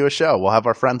hour. We'll do a show. We'll have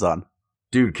our friends on.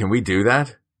 Dude, can we do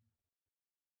that?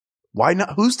 Why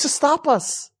not? Who's to stop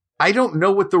us? I don't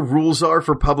know what the rules are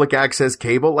for public access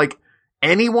cable. Like,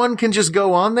 anyone can just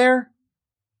go on there?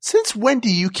 Since when do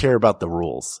you care about the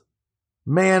rules?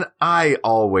 Man, I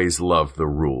always loved the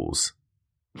rules.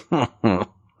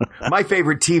 My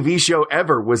favorite TV show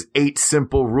ever was 8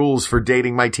 Simple Rules for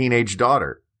Dating My Teenage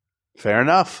Daughter. Fair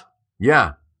enough.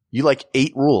 Yeah. You like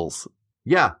 8 rules.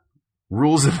 Yeah.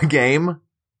 Rules of the game.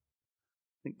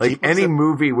 Like any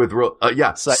movie with rules.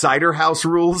 Cider House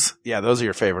rules. Yeah, those are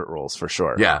your favorite rules for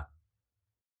sure. Yeah.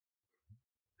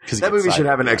 That movie should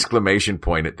have an exclamation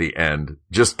point at the end,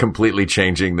 just completely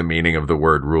changing the meaning of the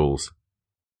word rules.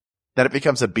 Then it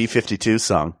becomes a B-52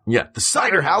 song. Yeah, the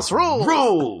Cider House rules.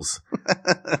 Rules.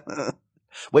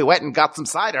 We went and got some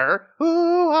cider.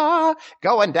 Ooh,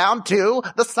 going down to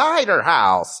the cider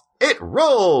house. It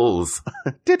rolls.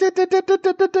 All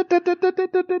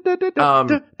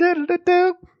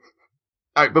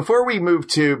right, before we move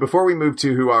to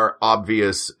who our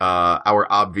obvious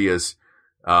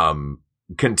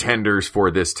contenders for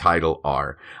this title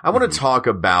are, I want to talk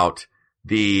about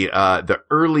the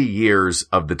early years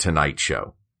of the Tonight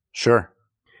Show. Sure.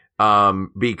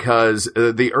 Because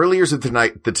the early years of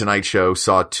the Tonight Show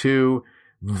saw 2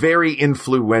 very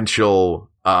influential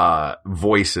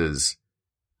voices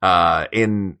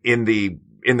in the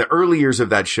early years of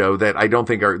that show that I don't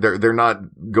think they're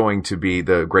not going to be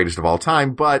the greatest of all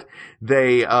time, but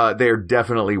they're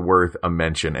definitely worth a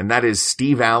mention. And that is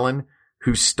Steve Allen,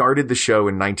 who started the show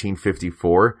in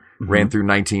 1954, ran through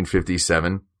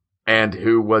 1957, and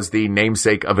who was the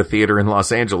namesake of a theater in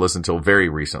Los Angeles until very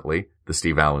recently, the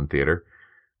Steve Allen Theater.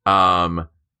 And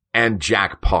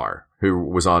Jack Parr, who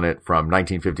was on it from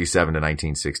 1957 to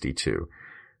 1962.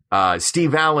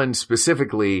 Steve Allen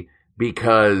specifically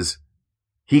because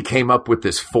he came up with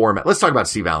this format. Let's talk about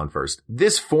Steve Allen first.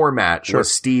 This format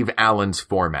was Steve Allen's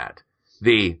format.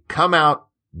 The come out,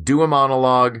 do a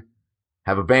monologue,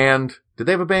 have a band. Did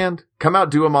they have a band? Come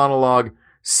out, do a monologue,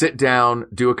 sit down,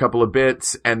 do a couple of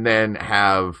bits, and then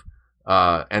have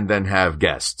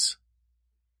guests.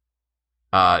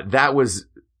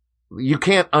 You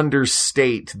can't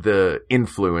understate the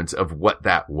influence of what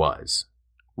that was.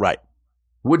 Right.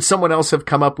 Would someone else have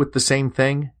come up with the same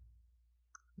thing?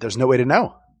 There's no way to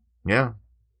know. Yeah.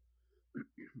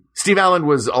 Steve Allen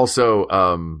was also,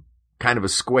 kind of a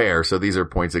square, so these are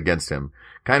points against him.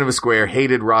 Kind of a square,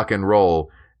 hated rock and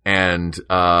roll, and,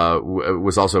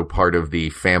 was also part of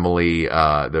the family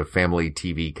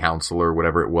TV council or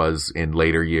whatever it was in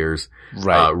later years.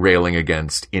 Right. Railing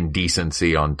against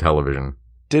indecency on television.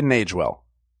 Didn't age well.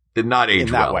 Did not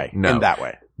age well. In that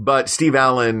way. But Steve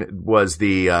Allen was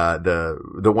the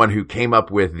one who came up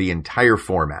with the entire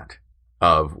format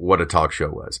of what a talk show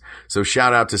was. So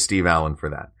shout out to Steve Allen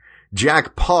for that.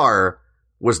 Jack Parr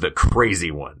was the crazy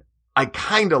one. I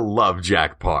kind of love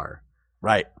Jack Parr.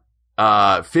 Right.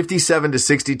 57 to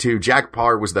 62, Jack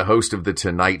Parr was the host of The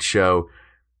Tonight Show.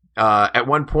 At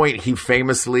one point, he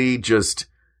famously just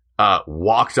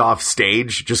walked off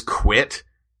stage, just quit,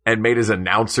 and made his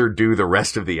announcer do the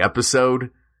rest of the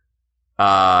episode.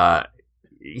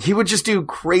 He would just do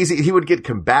crazy. He would get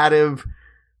combative.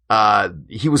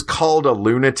 He was called a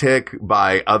lunatic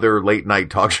by other late night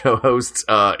talk show hosts,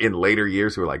 in later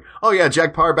years who were like, oh yeah,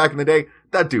 Jack Paar back in the day,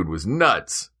 that dude was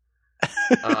nuts.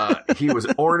 He was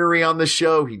ornery on the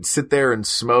show. He'd sit there and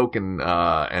smoke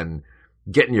and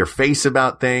get in your face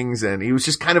about things. And he was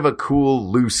just kind of a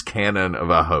cool, loose cannon of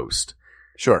a host.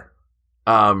 Sure.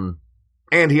 And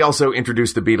he also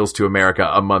introduced the Beatles to America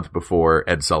a month before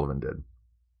Ed Sullivan did.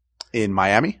 In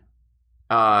Miami?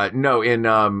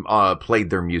 No, played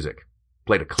their music.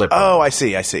 Played a clip. Oh, I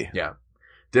see. Yeah.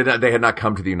 They had not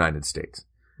come to the United States.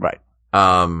 Right.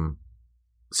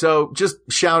 So just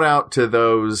shout out to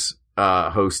those,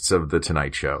 hosts of the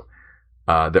Tonight Show,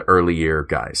 the early year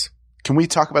guys. Can we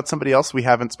talk about somebody else we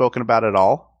haven't spoken about at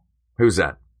all? Who's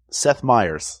that? Seth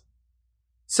Meyers.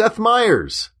 Seth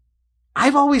Meyers.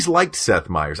 I've always liked Seth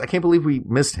Meyers. I can't believe we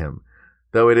missed him.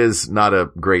 Though it is not a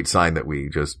great sign that we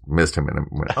just missed him and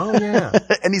went, oh yeah.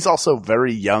 And he's also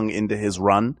very young into his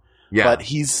run. Yeah. But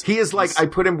he is like, I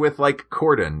put him with like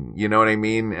Corden, you know what I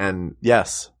mean? And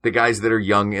yes, the guys that are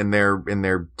young in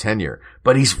their tenure,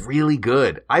 but he's really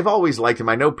good. I've always liked him.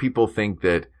 I know people think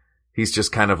that he's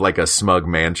just kind of like a smug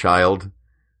man-child.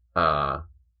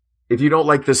 If you don't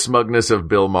like the smugness of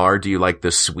Bill Maher, do you like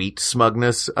the sweet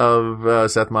smugness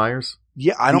of, Seth Meyers?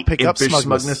 Yeah. I don't pick up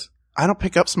smugness. I don't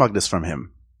pick up smugness from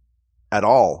him at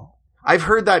all. I've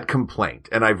heard that complaint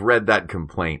and I've read that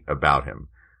complaint about him.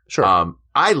 Sure.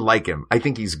 I like him. I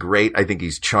think he's great. I think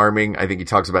he's charming. I think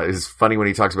it's funny when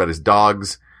he talks about his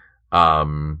dogs.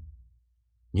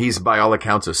 He's by all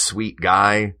accounts a sweet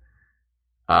guy.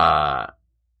 And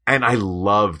I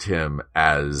loved him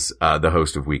as, the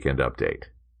host of Weekend Update.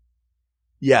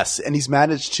 Yes, and he's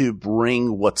managed to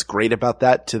bring what's great about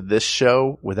that to this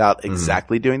show without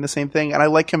exactly doing the same thing. And I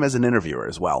like him as an interviewer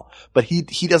as well. But he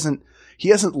hasn't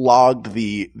logged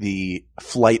the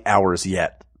flight hours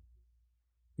yet.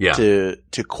 Yeah.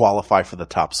 To qualify for the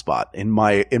top spot in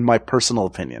my personal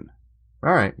opinion.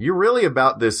 All right. You're really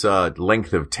about this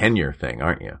length of tenure thing,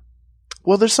 aren't you?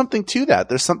 Well, there's something to that.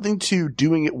 There's something to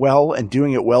doing it well and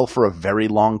doing it well for a very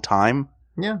long time.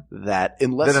 Yeah. That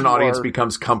unless then an audience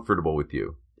becomes comfortable with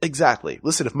you. Exactly.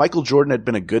 Listen, if Michael Jordan had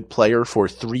been a good player for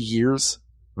 3 years,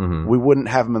 we wouldn't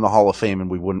have him in the Hall of Fame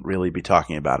and we wouldn't really be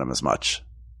talking about him as much.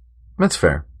 That's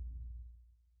fair.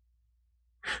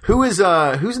 Who's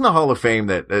in the Hall of Fame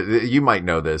that, you might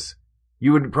know this.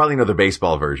 You would probably know the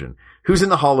baseball version. Who's in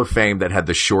the Hall of Fame that had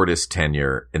the shortest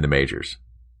tenure in the majors?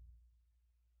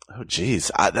 Oh, geez.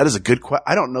 That is a good question.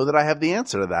 I don't know that I have the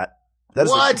answer to that. That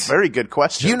is a very good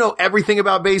question. You know everything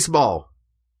about baseball.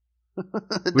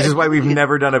 Which is why we've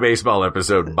never done a baseball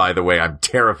episode. By the way, I'm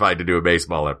terrified to do a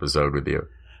baseball episode with you.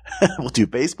 We'll do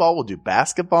baseball. We'll do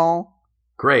basketball.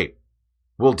 Great.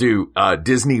 We'll do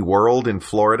Disney World in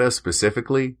Florida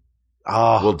specifically.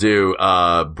 Oh. We'll do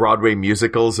Broadway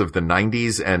musicals of the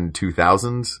 90s and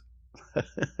 2000s.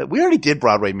 We already did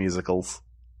Broadway musicals.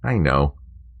 I know.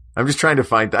 I'm just trying to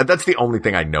find that's the only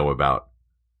thing I know about.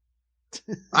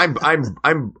 I'm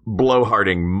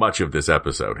blowharding much of this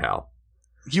episode, Hal.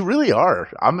 You really are.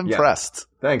 I'm impressed.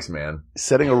 Yeah. Thanks, man.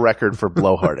 Setting a record for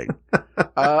blowharding.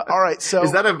 All right. So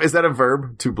is that a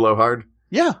verb to blow hard?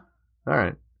 Yeah. All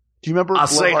right. Do you remember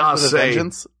Blow Hard with a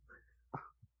Vengeance?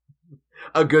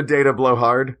 A good day to blow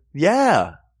hard?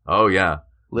 Yeah. Oh, yeah.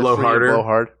 Blow harder. Blow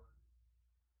hard.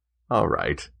 All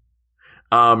right.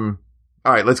 All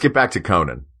right. Let's get back to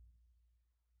Conan.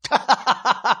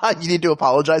 You need to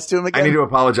apologize to him again? I need to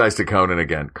apologize to Conan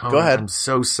again. Conan, go ahead. I'm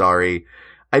so sorry.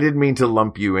 I didn't mean to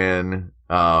lump you in,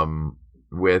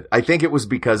 I think it was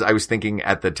because I was thinking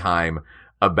at the time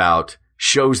about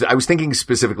shows that I was thinking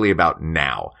specifically about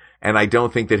Now. And I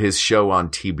don't think that his show on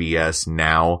TBS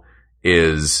Now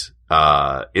is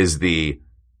the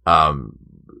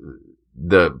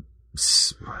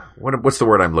what's the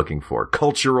word I'm looking for?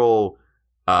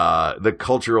 The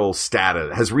cultural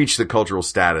status has reached the cultural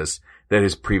status that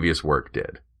his previous work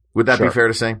did. Would that be fair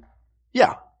to say?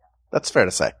 Yeah, that's fair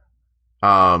to say.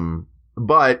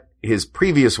 But his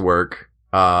previous work,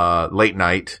 Late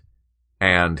Night,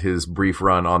 and his brief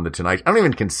run on the Tonight, I don't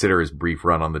even consider his brief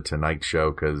run on the Tonight Show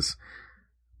because,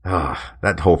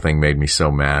 that whole thing made me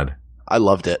so mad. I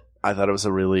loved it. I thought it was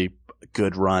a really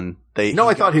good run. I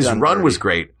thought his run was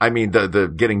great. I mean,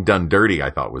 the getting done dirty, I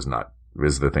thought was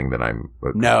the thing that I'm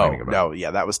complaining about. No,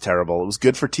 yeah, that was terrible. It was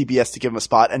good for TBS to give him a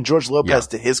spot. And George Lopez,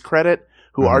 to his credit,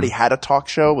 who already had a talk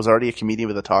show, was already a comedian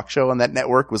with a talk show on that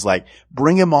network, was like,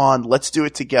 bring him on. Let's do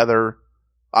it together.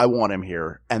 I want him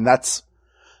here. And that's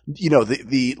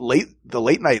the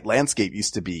late night landscape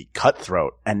used to be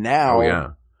cutthroat, and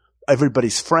now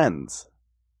everybody's friends.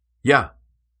 Yeah.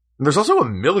 And there's also a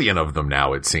million of them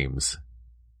now, it seems.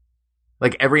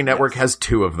 Like every network has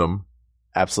 2 of them.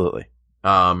 Absolutely.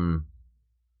 And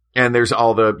there's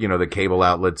all the, the cable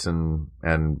outlets and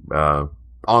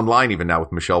online even now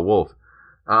with Michelle Wolf.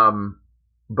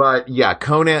 But yeah,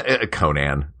 Conan.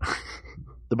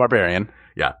 The Barbarian.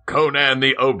 Yeah. Conan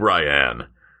the O'Brien.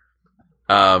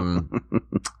 Conan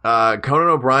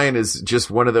O'Brien is just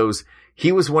one of those,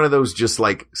 he was one of those just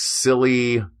like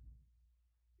silly,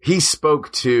 I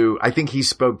think he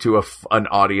spoke to an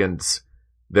audience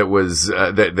that was,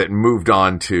 that moved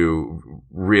on to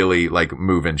really like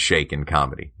move and shake in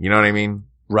comedy. You know what I mean?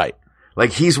 Right.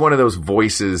 Like he's one of those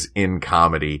voices in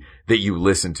comedy that you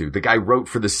listen to. The guy wrote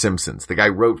for The Simpsons. The guy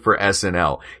wrote for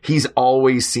SNL. He's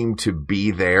always seemed to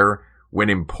be there when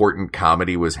important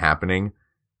comedy was happening.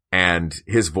 And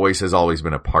his voice has always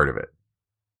been a part of it.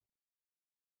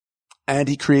 And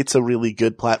he creates a really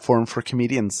good platform for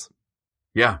comedians.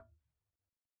 Yeah.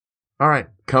 All right.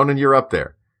 Conan, you're up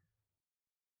there.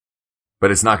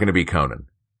 But it's not going to be Conan.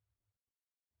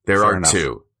 There are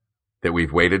 2 that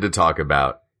we've waited to talk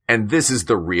about. And this is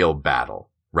the real battle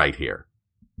right here.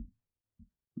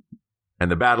 And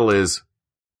the battle is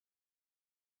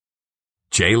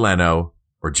Jay Leno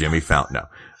or Jimmy Fallon. No.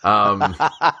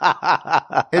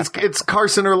 It's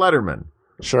Carson or Letterman.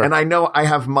 Sure. And I know I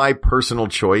have my personal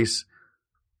choice,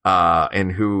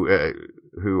 and who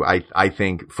I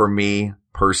think for me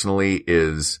personally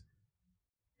is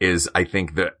I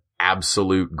think the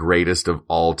absolute greatest of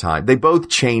all time. They both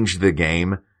changed the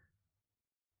game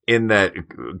in that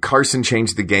Carson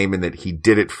changed the game in that he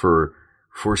did it for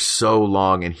so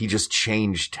long and he just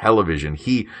changed television.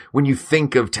 When you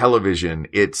think of television,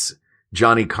 it's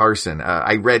Johnny Carson.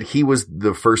 I read he was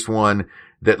the first one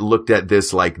that looked at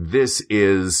this like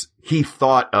he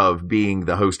thought of being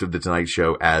the host of The Tonight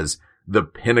Show as the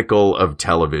pinnacle of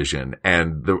television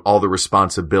and all the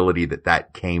responsibility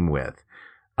that came with,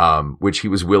 which he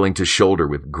was willing to shoulder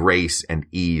with grace and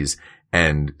ease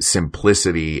and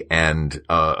simplicity and,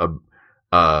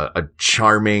 a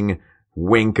charming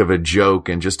wink of a joke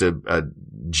and just a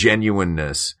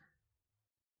genuineness.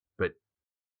 But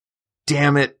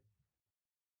damn it,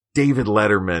 David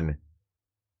Letterman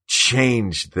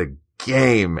changed the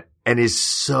game and is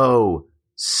so,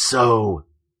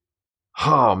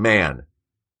 oh man.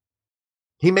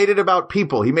 He made it about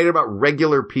people. He made it about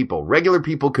regular people. Regular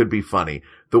people could be funny.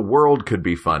 The world could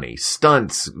be funny.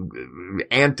 Stunts,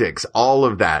 antics, all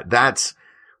of that. That's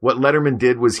what Letterman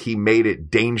did. Was he made it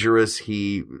dangerous.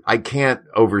 I can't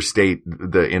overstate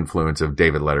the influence of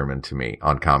David Letterman to me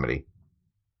on comedy.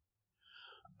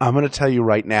 I'm going to tell you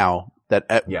right now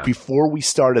that before we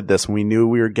started this, when we knew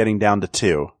we were getting down to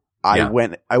 2, I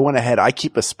went ahead. I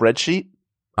keep a spreadsheet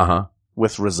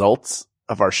with results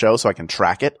of our show so I can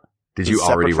track it. Did you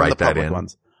already write that in?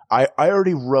 Ones. I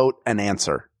already wrote an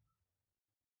answer.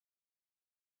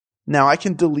 Now I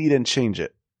can delete and change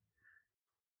it.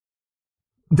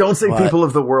 Don't say people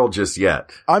of the world just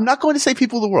yet. I'm not going to say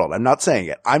people of the world. I'm not saying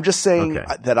it. I'm just saying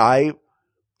that I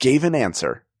gave an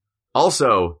answer.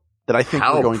 Also, that I think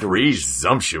we're going to reach.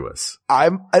 Presumptuous.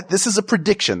 This is a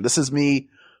prediction. This is me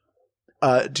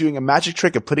doing a magic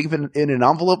trick of putting it in an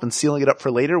envelope and sealing it up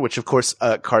for later, which of course,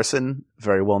 Carson,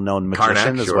 very well-known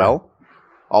magician as well,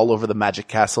 all over the Magic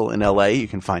Castle in LA. You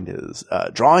can find his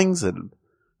drawings and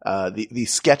the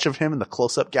sketch of him in the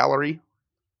close-up gallery.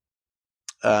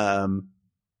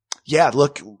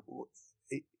 Look,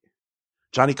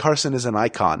 Johnny Carson is an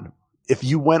icon. If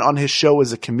you went on his show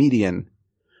as a comedian,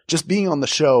 just being on the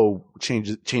show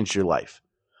changed your life.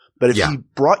 But if he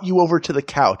brought you over to the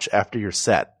couch after your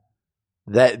set,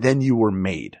 then you were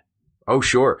made. Oh,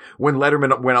 sure. When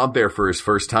Letterman went out there for his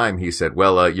first time, he said,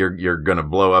 well, you're going to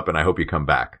blow up and I hope you come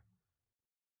back.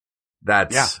 I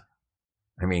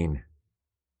mean,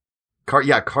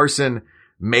 Carson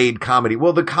made comedy.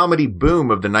 Well, the comedy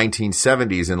boom of the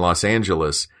 1970s in Los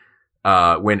Angeles,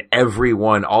 when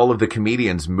all of the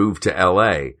comedians moved to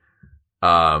LA.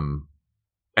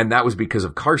 And that was because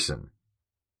of Carson.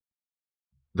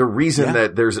 The reason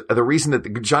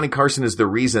that Johnny Carson is the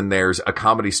reason there's a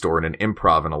Comedy Store and an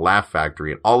Improv and a Laugh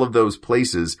Factory and all of those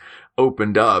places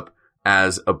opened up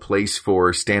as a place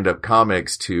for stand-up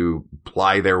comics to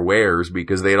ply their wares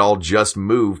because they had all just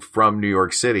moved from New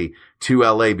York City to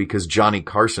LA because Johnny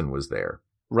Carson was there.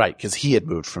 Right. Cause he had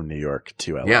moved from New York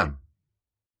to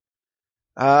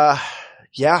LA.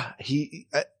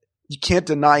 You can't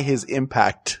deny his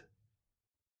impact.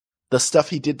 The stuff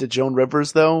he did to Joan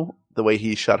Rivers though, the way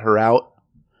he shut her out.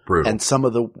 Brutal. And some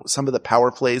of the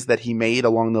power plays that he made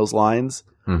along those lines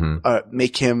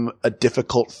make him a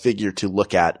difficult figure to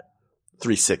look at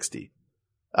 360.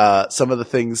 Some of the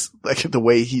things, like the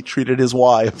way he treated his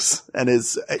wives and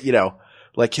his,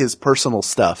 like his personal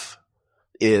stuff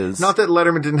is not that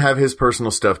Letterman didn't have his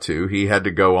personal stuff too. He had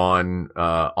to go on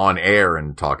air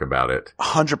and talk about it.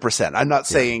 100%. I'm not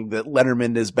saying that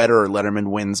Letterman is better or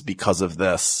Letterman wins because of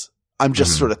this. I'm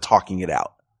just sort of talking it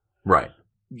out. Right.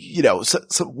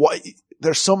 So why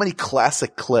there's so many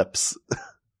classic clips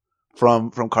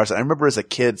from Carson. I remember as a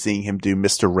kid seeing him do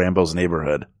Mr. Rambo's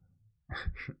Neighborhood.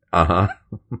 But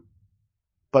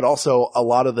also a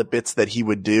lot of the bits that he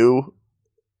would do,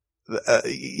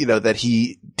 that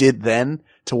he did then,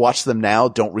 to watch them now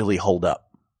don't really hold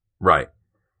up. Right.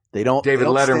 They don't. David they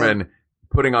don't Letterman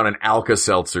putting on an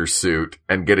Alka-Seltzer suit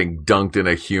and getting dunked in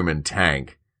a human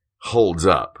tank holds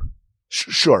up.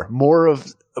 Sure. More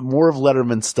of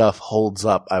Letterman's stuff holds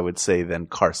up, I would say, than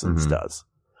Carson's does.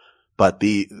 But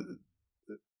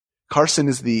Carson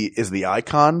is the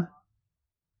icon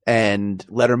and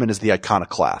Letterman is the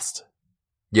iconoclast.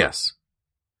 Yes.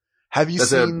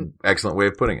 That's an excellent way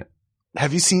of putting it.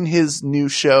 Have you seen his new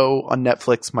show on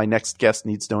Netflix, My Next Guest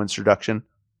Needs No Introduction?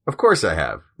 Of course I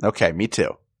have. Okay, me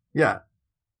too. Yeah.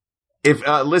 If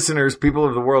listeners, people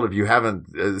of the world, if you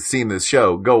haven't seen this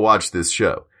show, go watch this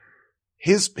show.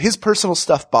 His personal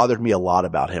stuff bothered me a lot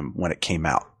about him when it came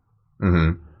out.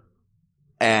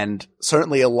 And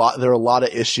certainly there are a lot of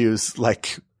issues,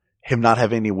 like him not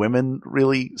having any women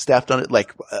really staffed on it,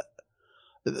 like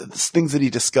things that he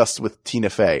discussed with Tina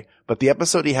Fey. But the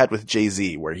episode he had with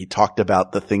Jay-Z where he talked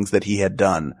about the things that he had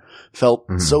done felt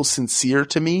so sincere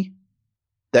to me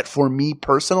that for me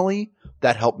personally,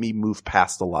 that helped me move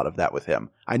past a lot of that with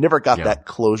him. I never got that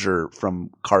closure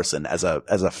from Carson as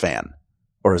a fan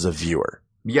or as a viewer.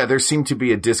 Yeah, there seemed to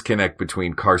be a disconnect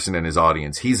between Carson and his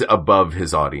audience. He's above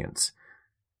his audience.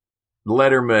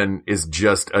 Letterman is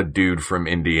just a dude from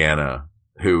Indiana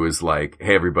who is like,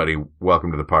 hey, everybody,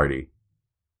 welcome to the party.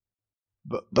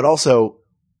 But also,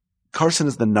 Carson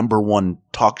is the number one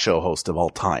talk show host of all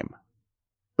time.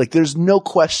 Like, there's no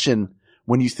question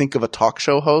when you think of a talk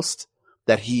show host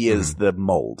that he is the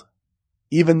mold.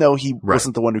 Even though he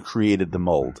wasn't the one who created the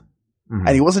mold. And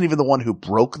he wasn't even the one who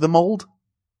broke the mold.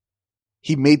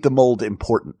 He made the mold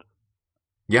important.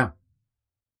 Yeah.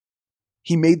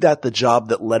 He made that the job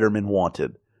that Letterman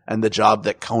wanted and the job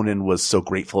that Conan was so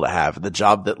grateful to have, the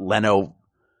job that Leno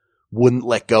wouldn't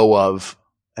let go of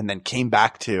and then came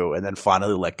back to and then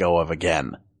finally let go of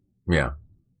again. Yeah.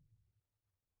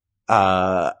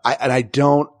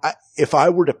 If I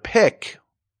were to pick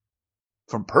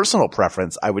from personal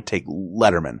preference, I would take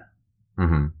Letterman.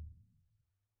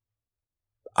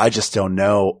 I just don't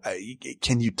know.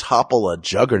 Can you topple a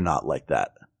juggernaut like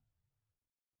that?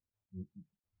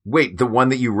 Wait, the one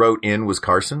that you wrote in was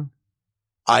Carson?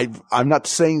 I'm not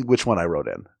saying which one I wrote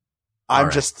in. I'm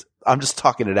just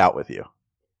talking it out with you.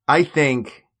 I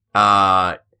think,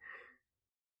 I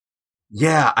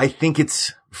think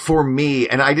it's for me,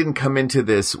 and I didn't come into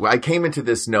this. I came into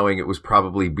this knowing it was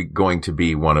probably going to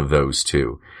be one of those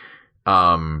two.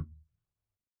 For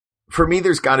me,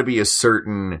 there's got to be a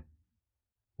certain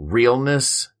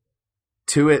realness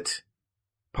to it.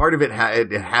 Part of it,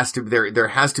 it has to, there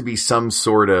has to be some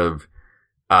sort of,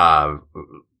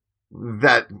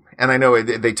 that, and I know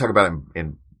they talk about it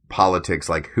in politics,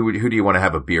 like who do you want to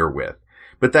have a beer with?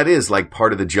 But that is like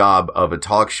part of the job of a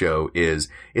talk show is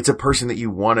it's a person that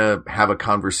you want to have a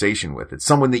conversation with. It's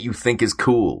someone that you think is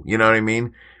cool. You know what I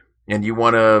mean? And you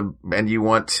want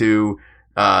to,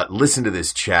 listen to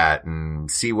this chat and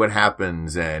see what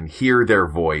happens and hear their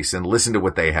voice and listen to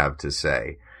what they have to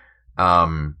say.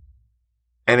 And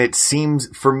it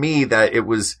seems for me that it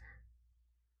was,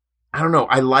 I don't know.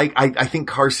 I think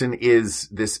Carson is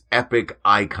this epic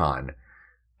icon.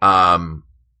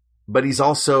 But he's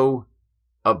also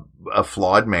a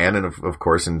flawed man. And of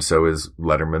course, and so is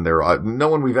Letterman. No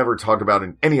one we've ever talked about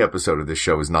in any episode of this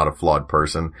show is not a flawed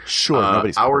person. Sure.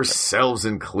 Nobody's ourselves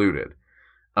included.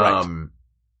 Right.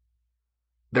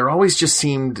 There always just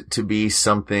seemed to be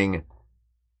something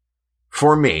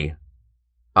for me,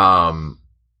 and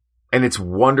it's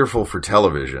wonderful for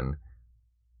television,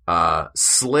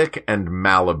 Slick and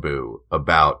Malibu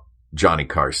about Johnny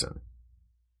Carson.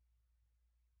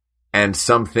 And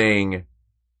something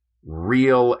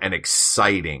real and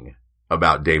exciting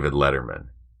about David Letterman.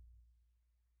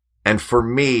 And for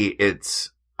me,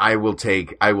 I will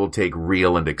take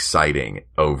real and exciting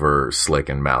over Slick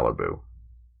and Malibu.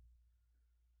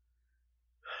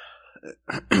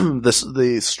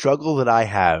 The struggle that I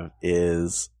have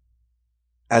is,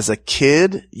 as a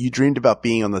kid, you dreamed about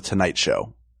being on the Tonight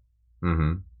Show.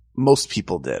 most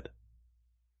people did.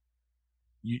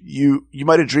 You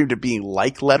might have dreamed of being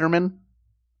like Letterman,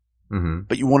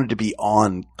 but you wanted to be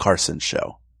on Carson's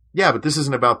show. Yeah, but this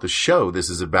isn't about the show. This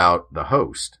is about the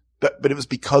host. But it was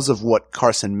because of what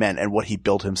Carson meant and what he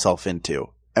built himself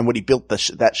into and what he built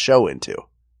that show into.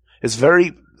 It's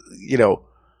very,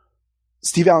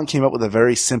 Steve Allen came up with a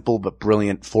very simple but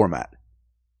brilliant format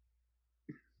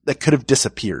that could have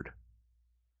disappeared.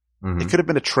 It could have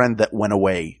been a trend that went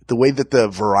away. The way that the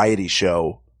variety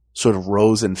show sort of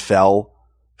rose and fell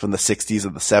from the 60s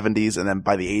and the 70s, and then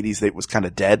by the 80s it was kind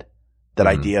of dead. That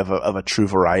idea of a true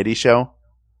variety show.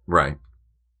 Right.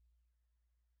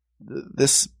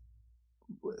 This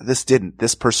didn't.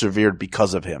 This persevered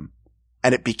because of him.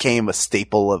 And it became a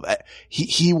staple of,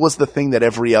 he was the thing that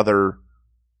every other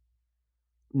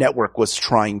network was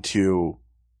trying to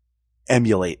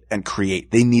emulate and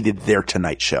create. They needed their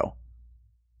Tonight Show.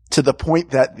 To the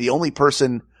point that the only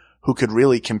person who could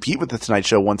really compete with the Tonight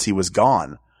Show once he was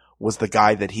gone was the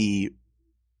guy that he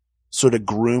sort of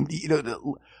groomed.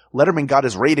 Letterman got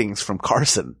his ratings from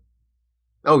Carson.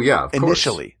 Oh yeah, of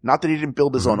initially. Course. Not that he didn't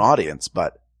build his own audience,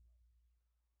 but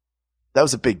that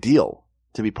was a big deal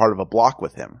to be part of a block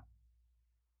with him.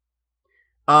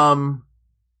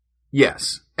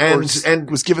 Yes. And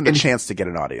was given the chance to get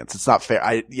an audience. It's not fair.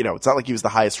 It's not like he was the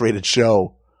highest rated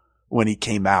show when he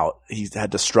came out. He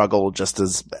had to struggle just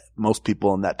as most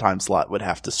people in that time slot would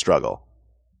have to struggle.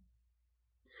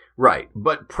 Right.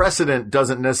 But precedent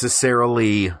doesn't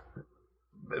necessarily,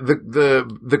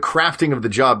 the crafting of the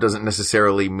job doesn't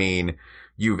necessarily mean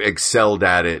you've excelled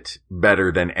at it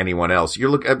better than anyone else.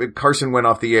 Carson went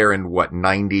off the air in what,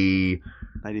 93?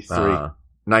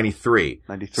 93,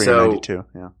 92,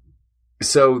 yeah.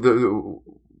 So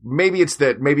maybe it's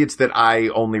that I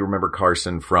only remember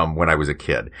Carson from when I was a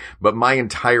kid, but my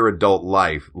entire adult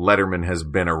life, Letterman has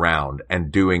been around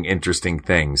and doing interesting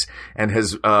things and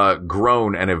has,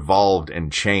 grown and evolved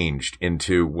and changed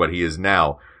into what he is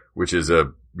now, which is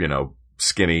a,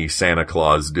 skinny Santa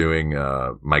Claus doing,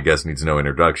 My Guest Needs No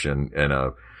Introduction in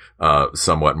a,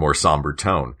 somewhat more somber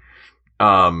tone.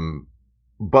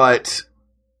 But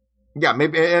yeah,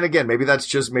 maybe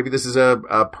this is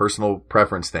a personal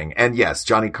preference thing. And yes,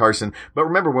 Johnny Carson. But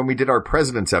remember when we did our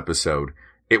president's episode,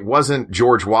 it wasn't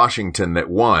George Washington that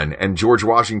won, and George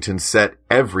Washington set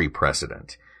every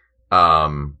precedent.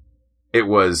 It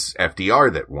was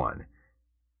FDR that won,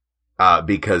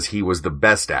 because he was the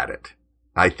best at it.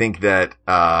 I think that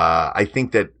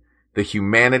the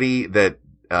humanity that,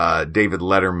 David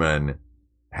Letterman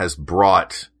has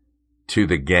brought to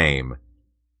the game,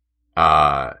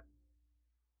 and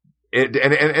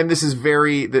this is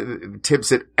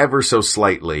tips it ever so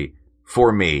slightly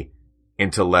for me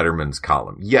into Letterman's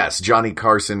column. Yes, Johnny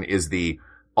Carson is the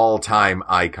all-time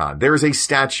icon. There is a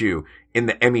statue in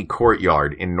the Emmy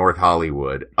Courtyard in North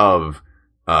Hollywood of,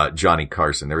 Johnny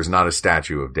Carson. There is not a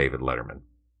statue of David Letterman.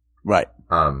 Right.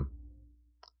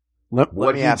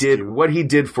 What he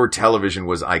did for television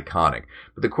was iconic.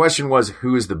 But the question was,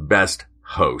 who is the best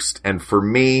host? And for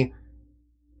me,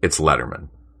 it's Letterman.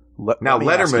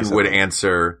 Letterman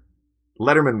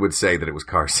would say that it was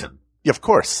Carson. Yeah, of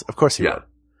course he would.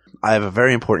 I have a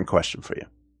very important question for you.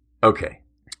 Okay.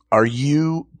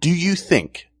 Do you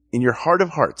think, in your heart of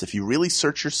hearts, if you really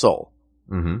search your soul,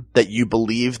 that you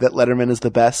believe that Letterman is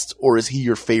the best, or is he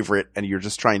your favorite and you're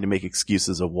just trying to make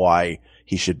excuses of why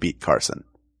he should beat Carson?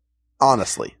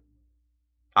 Honestly.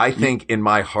 I think in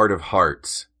my heart of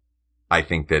hearts, I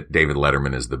think that David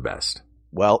Letterman is the best.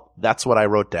 Well, that's what I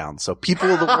wrote down. So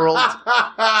people of the world.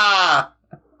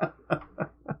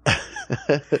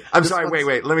 I'm sorry.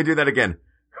 Wait. Let me do that again.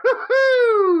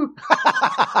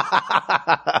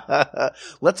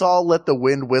 Let's all let the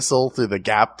wind whistle through the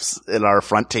gaps in our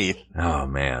front teeth. Oh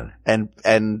man.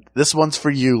 And this one's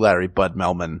for you, Larry Bud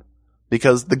Melman,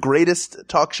 because the greatest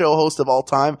talk show host of all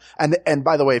time. And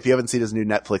by the way, if you haven't seen his new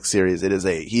Netflix series,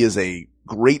 he is a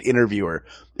great interviewer.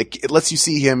 It lets you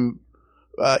see him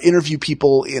interview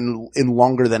people in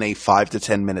longer than a 5 to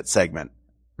 10 minute segment.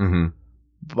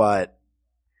 But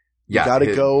you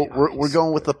gotta go. We're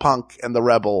going with the punk and the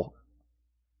rebel,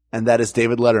 and that is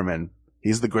David Letterman.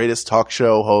 He's the greatest talk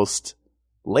show host,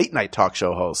 late night talk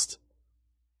show host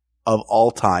of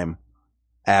all time,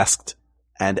 asked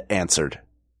and answered.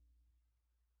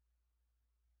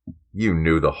 You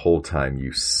knew the whole time,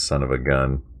 you son of a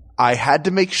gun. I had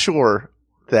to make sure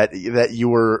that you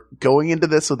were going into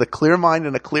this with a clear mind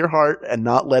and a clear heart and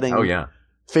not letting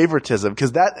favoritism,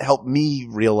 because that helped me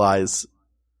realize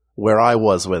where I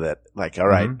was with it. Like, all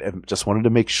right, I just wanted to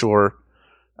make sure.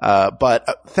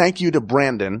 But thank you to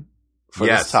Brandon for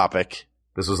this topic.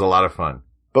 This was a lot of fun.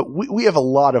 But we have a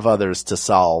lot of others to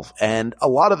solve, and a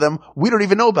lot of them we don't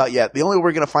even know about yet. The only way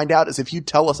we're going to find out is if you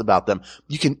tell us about them.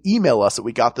 You can email us at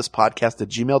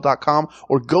wegotThisPodcast@gmail.com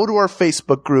or go to our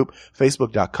Facebook group,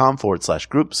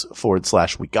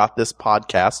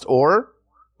 facebook.com/groups/wegotThisPodcast,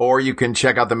 or you can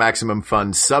check out the Maximum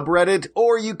Fun subreddit,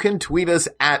 or you can tweet us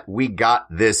at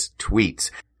WeGotThisTweets.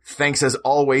 Thanks as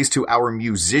always to our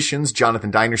musicians,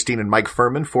 Jonathan Dinerstein and Mike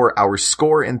Furman, for our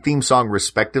score and theme song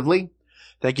respectively.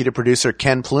 Thank you to producer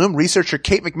Ken Plume, researcher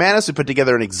Kate McManus, who put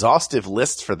together an exhaustive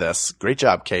list for this. Great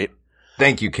job, Kate.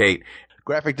 Thank you, Kate.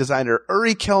 Graphic designer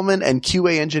Uri Kelman and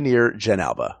QA engineer Jen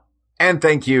Alba. And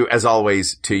thank you, as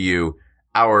always, to you,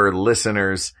 our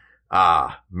listeners.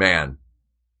 Man,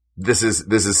 this is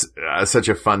such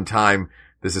a fun time.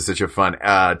 This is such a fun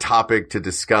topic to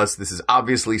discuss. This is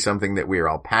obviously something that we are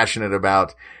all passionate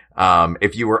about.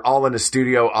 If you were all in a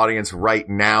studio audience right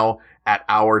now at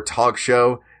our talk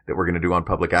show that we're going to do on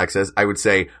public access, I would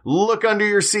say look under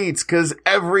your seats because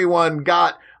everyone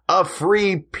got a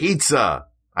free pizza.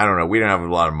 I don't know. We don't have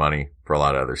a lot of money for a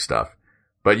lot of other stuff,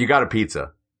 but you got a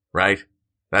pizza, right?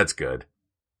 That's good.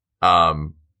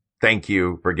 Thank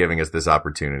you for giving us this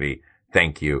opportunity.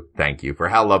 Thank you. Thank you. For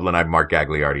Hal Lublin, I'm Mark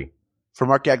Gagliardi. For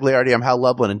Mark Gagliardi, I'm Hal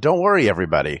Lublin. And don't worry,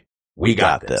 everybody. We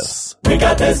got this. We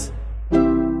got this.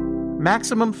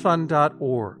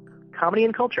 MaximumFun.org. Comedy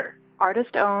and culture.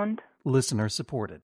 Artist owned. Listener supported.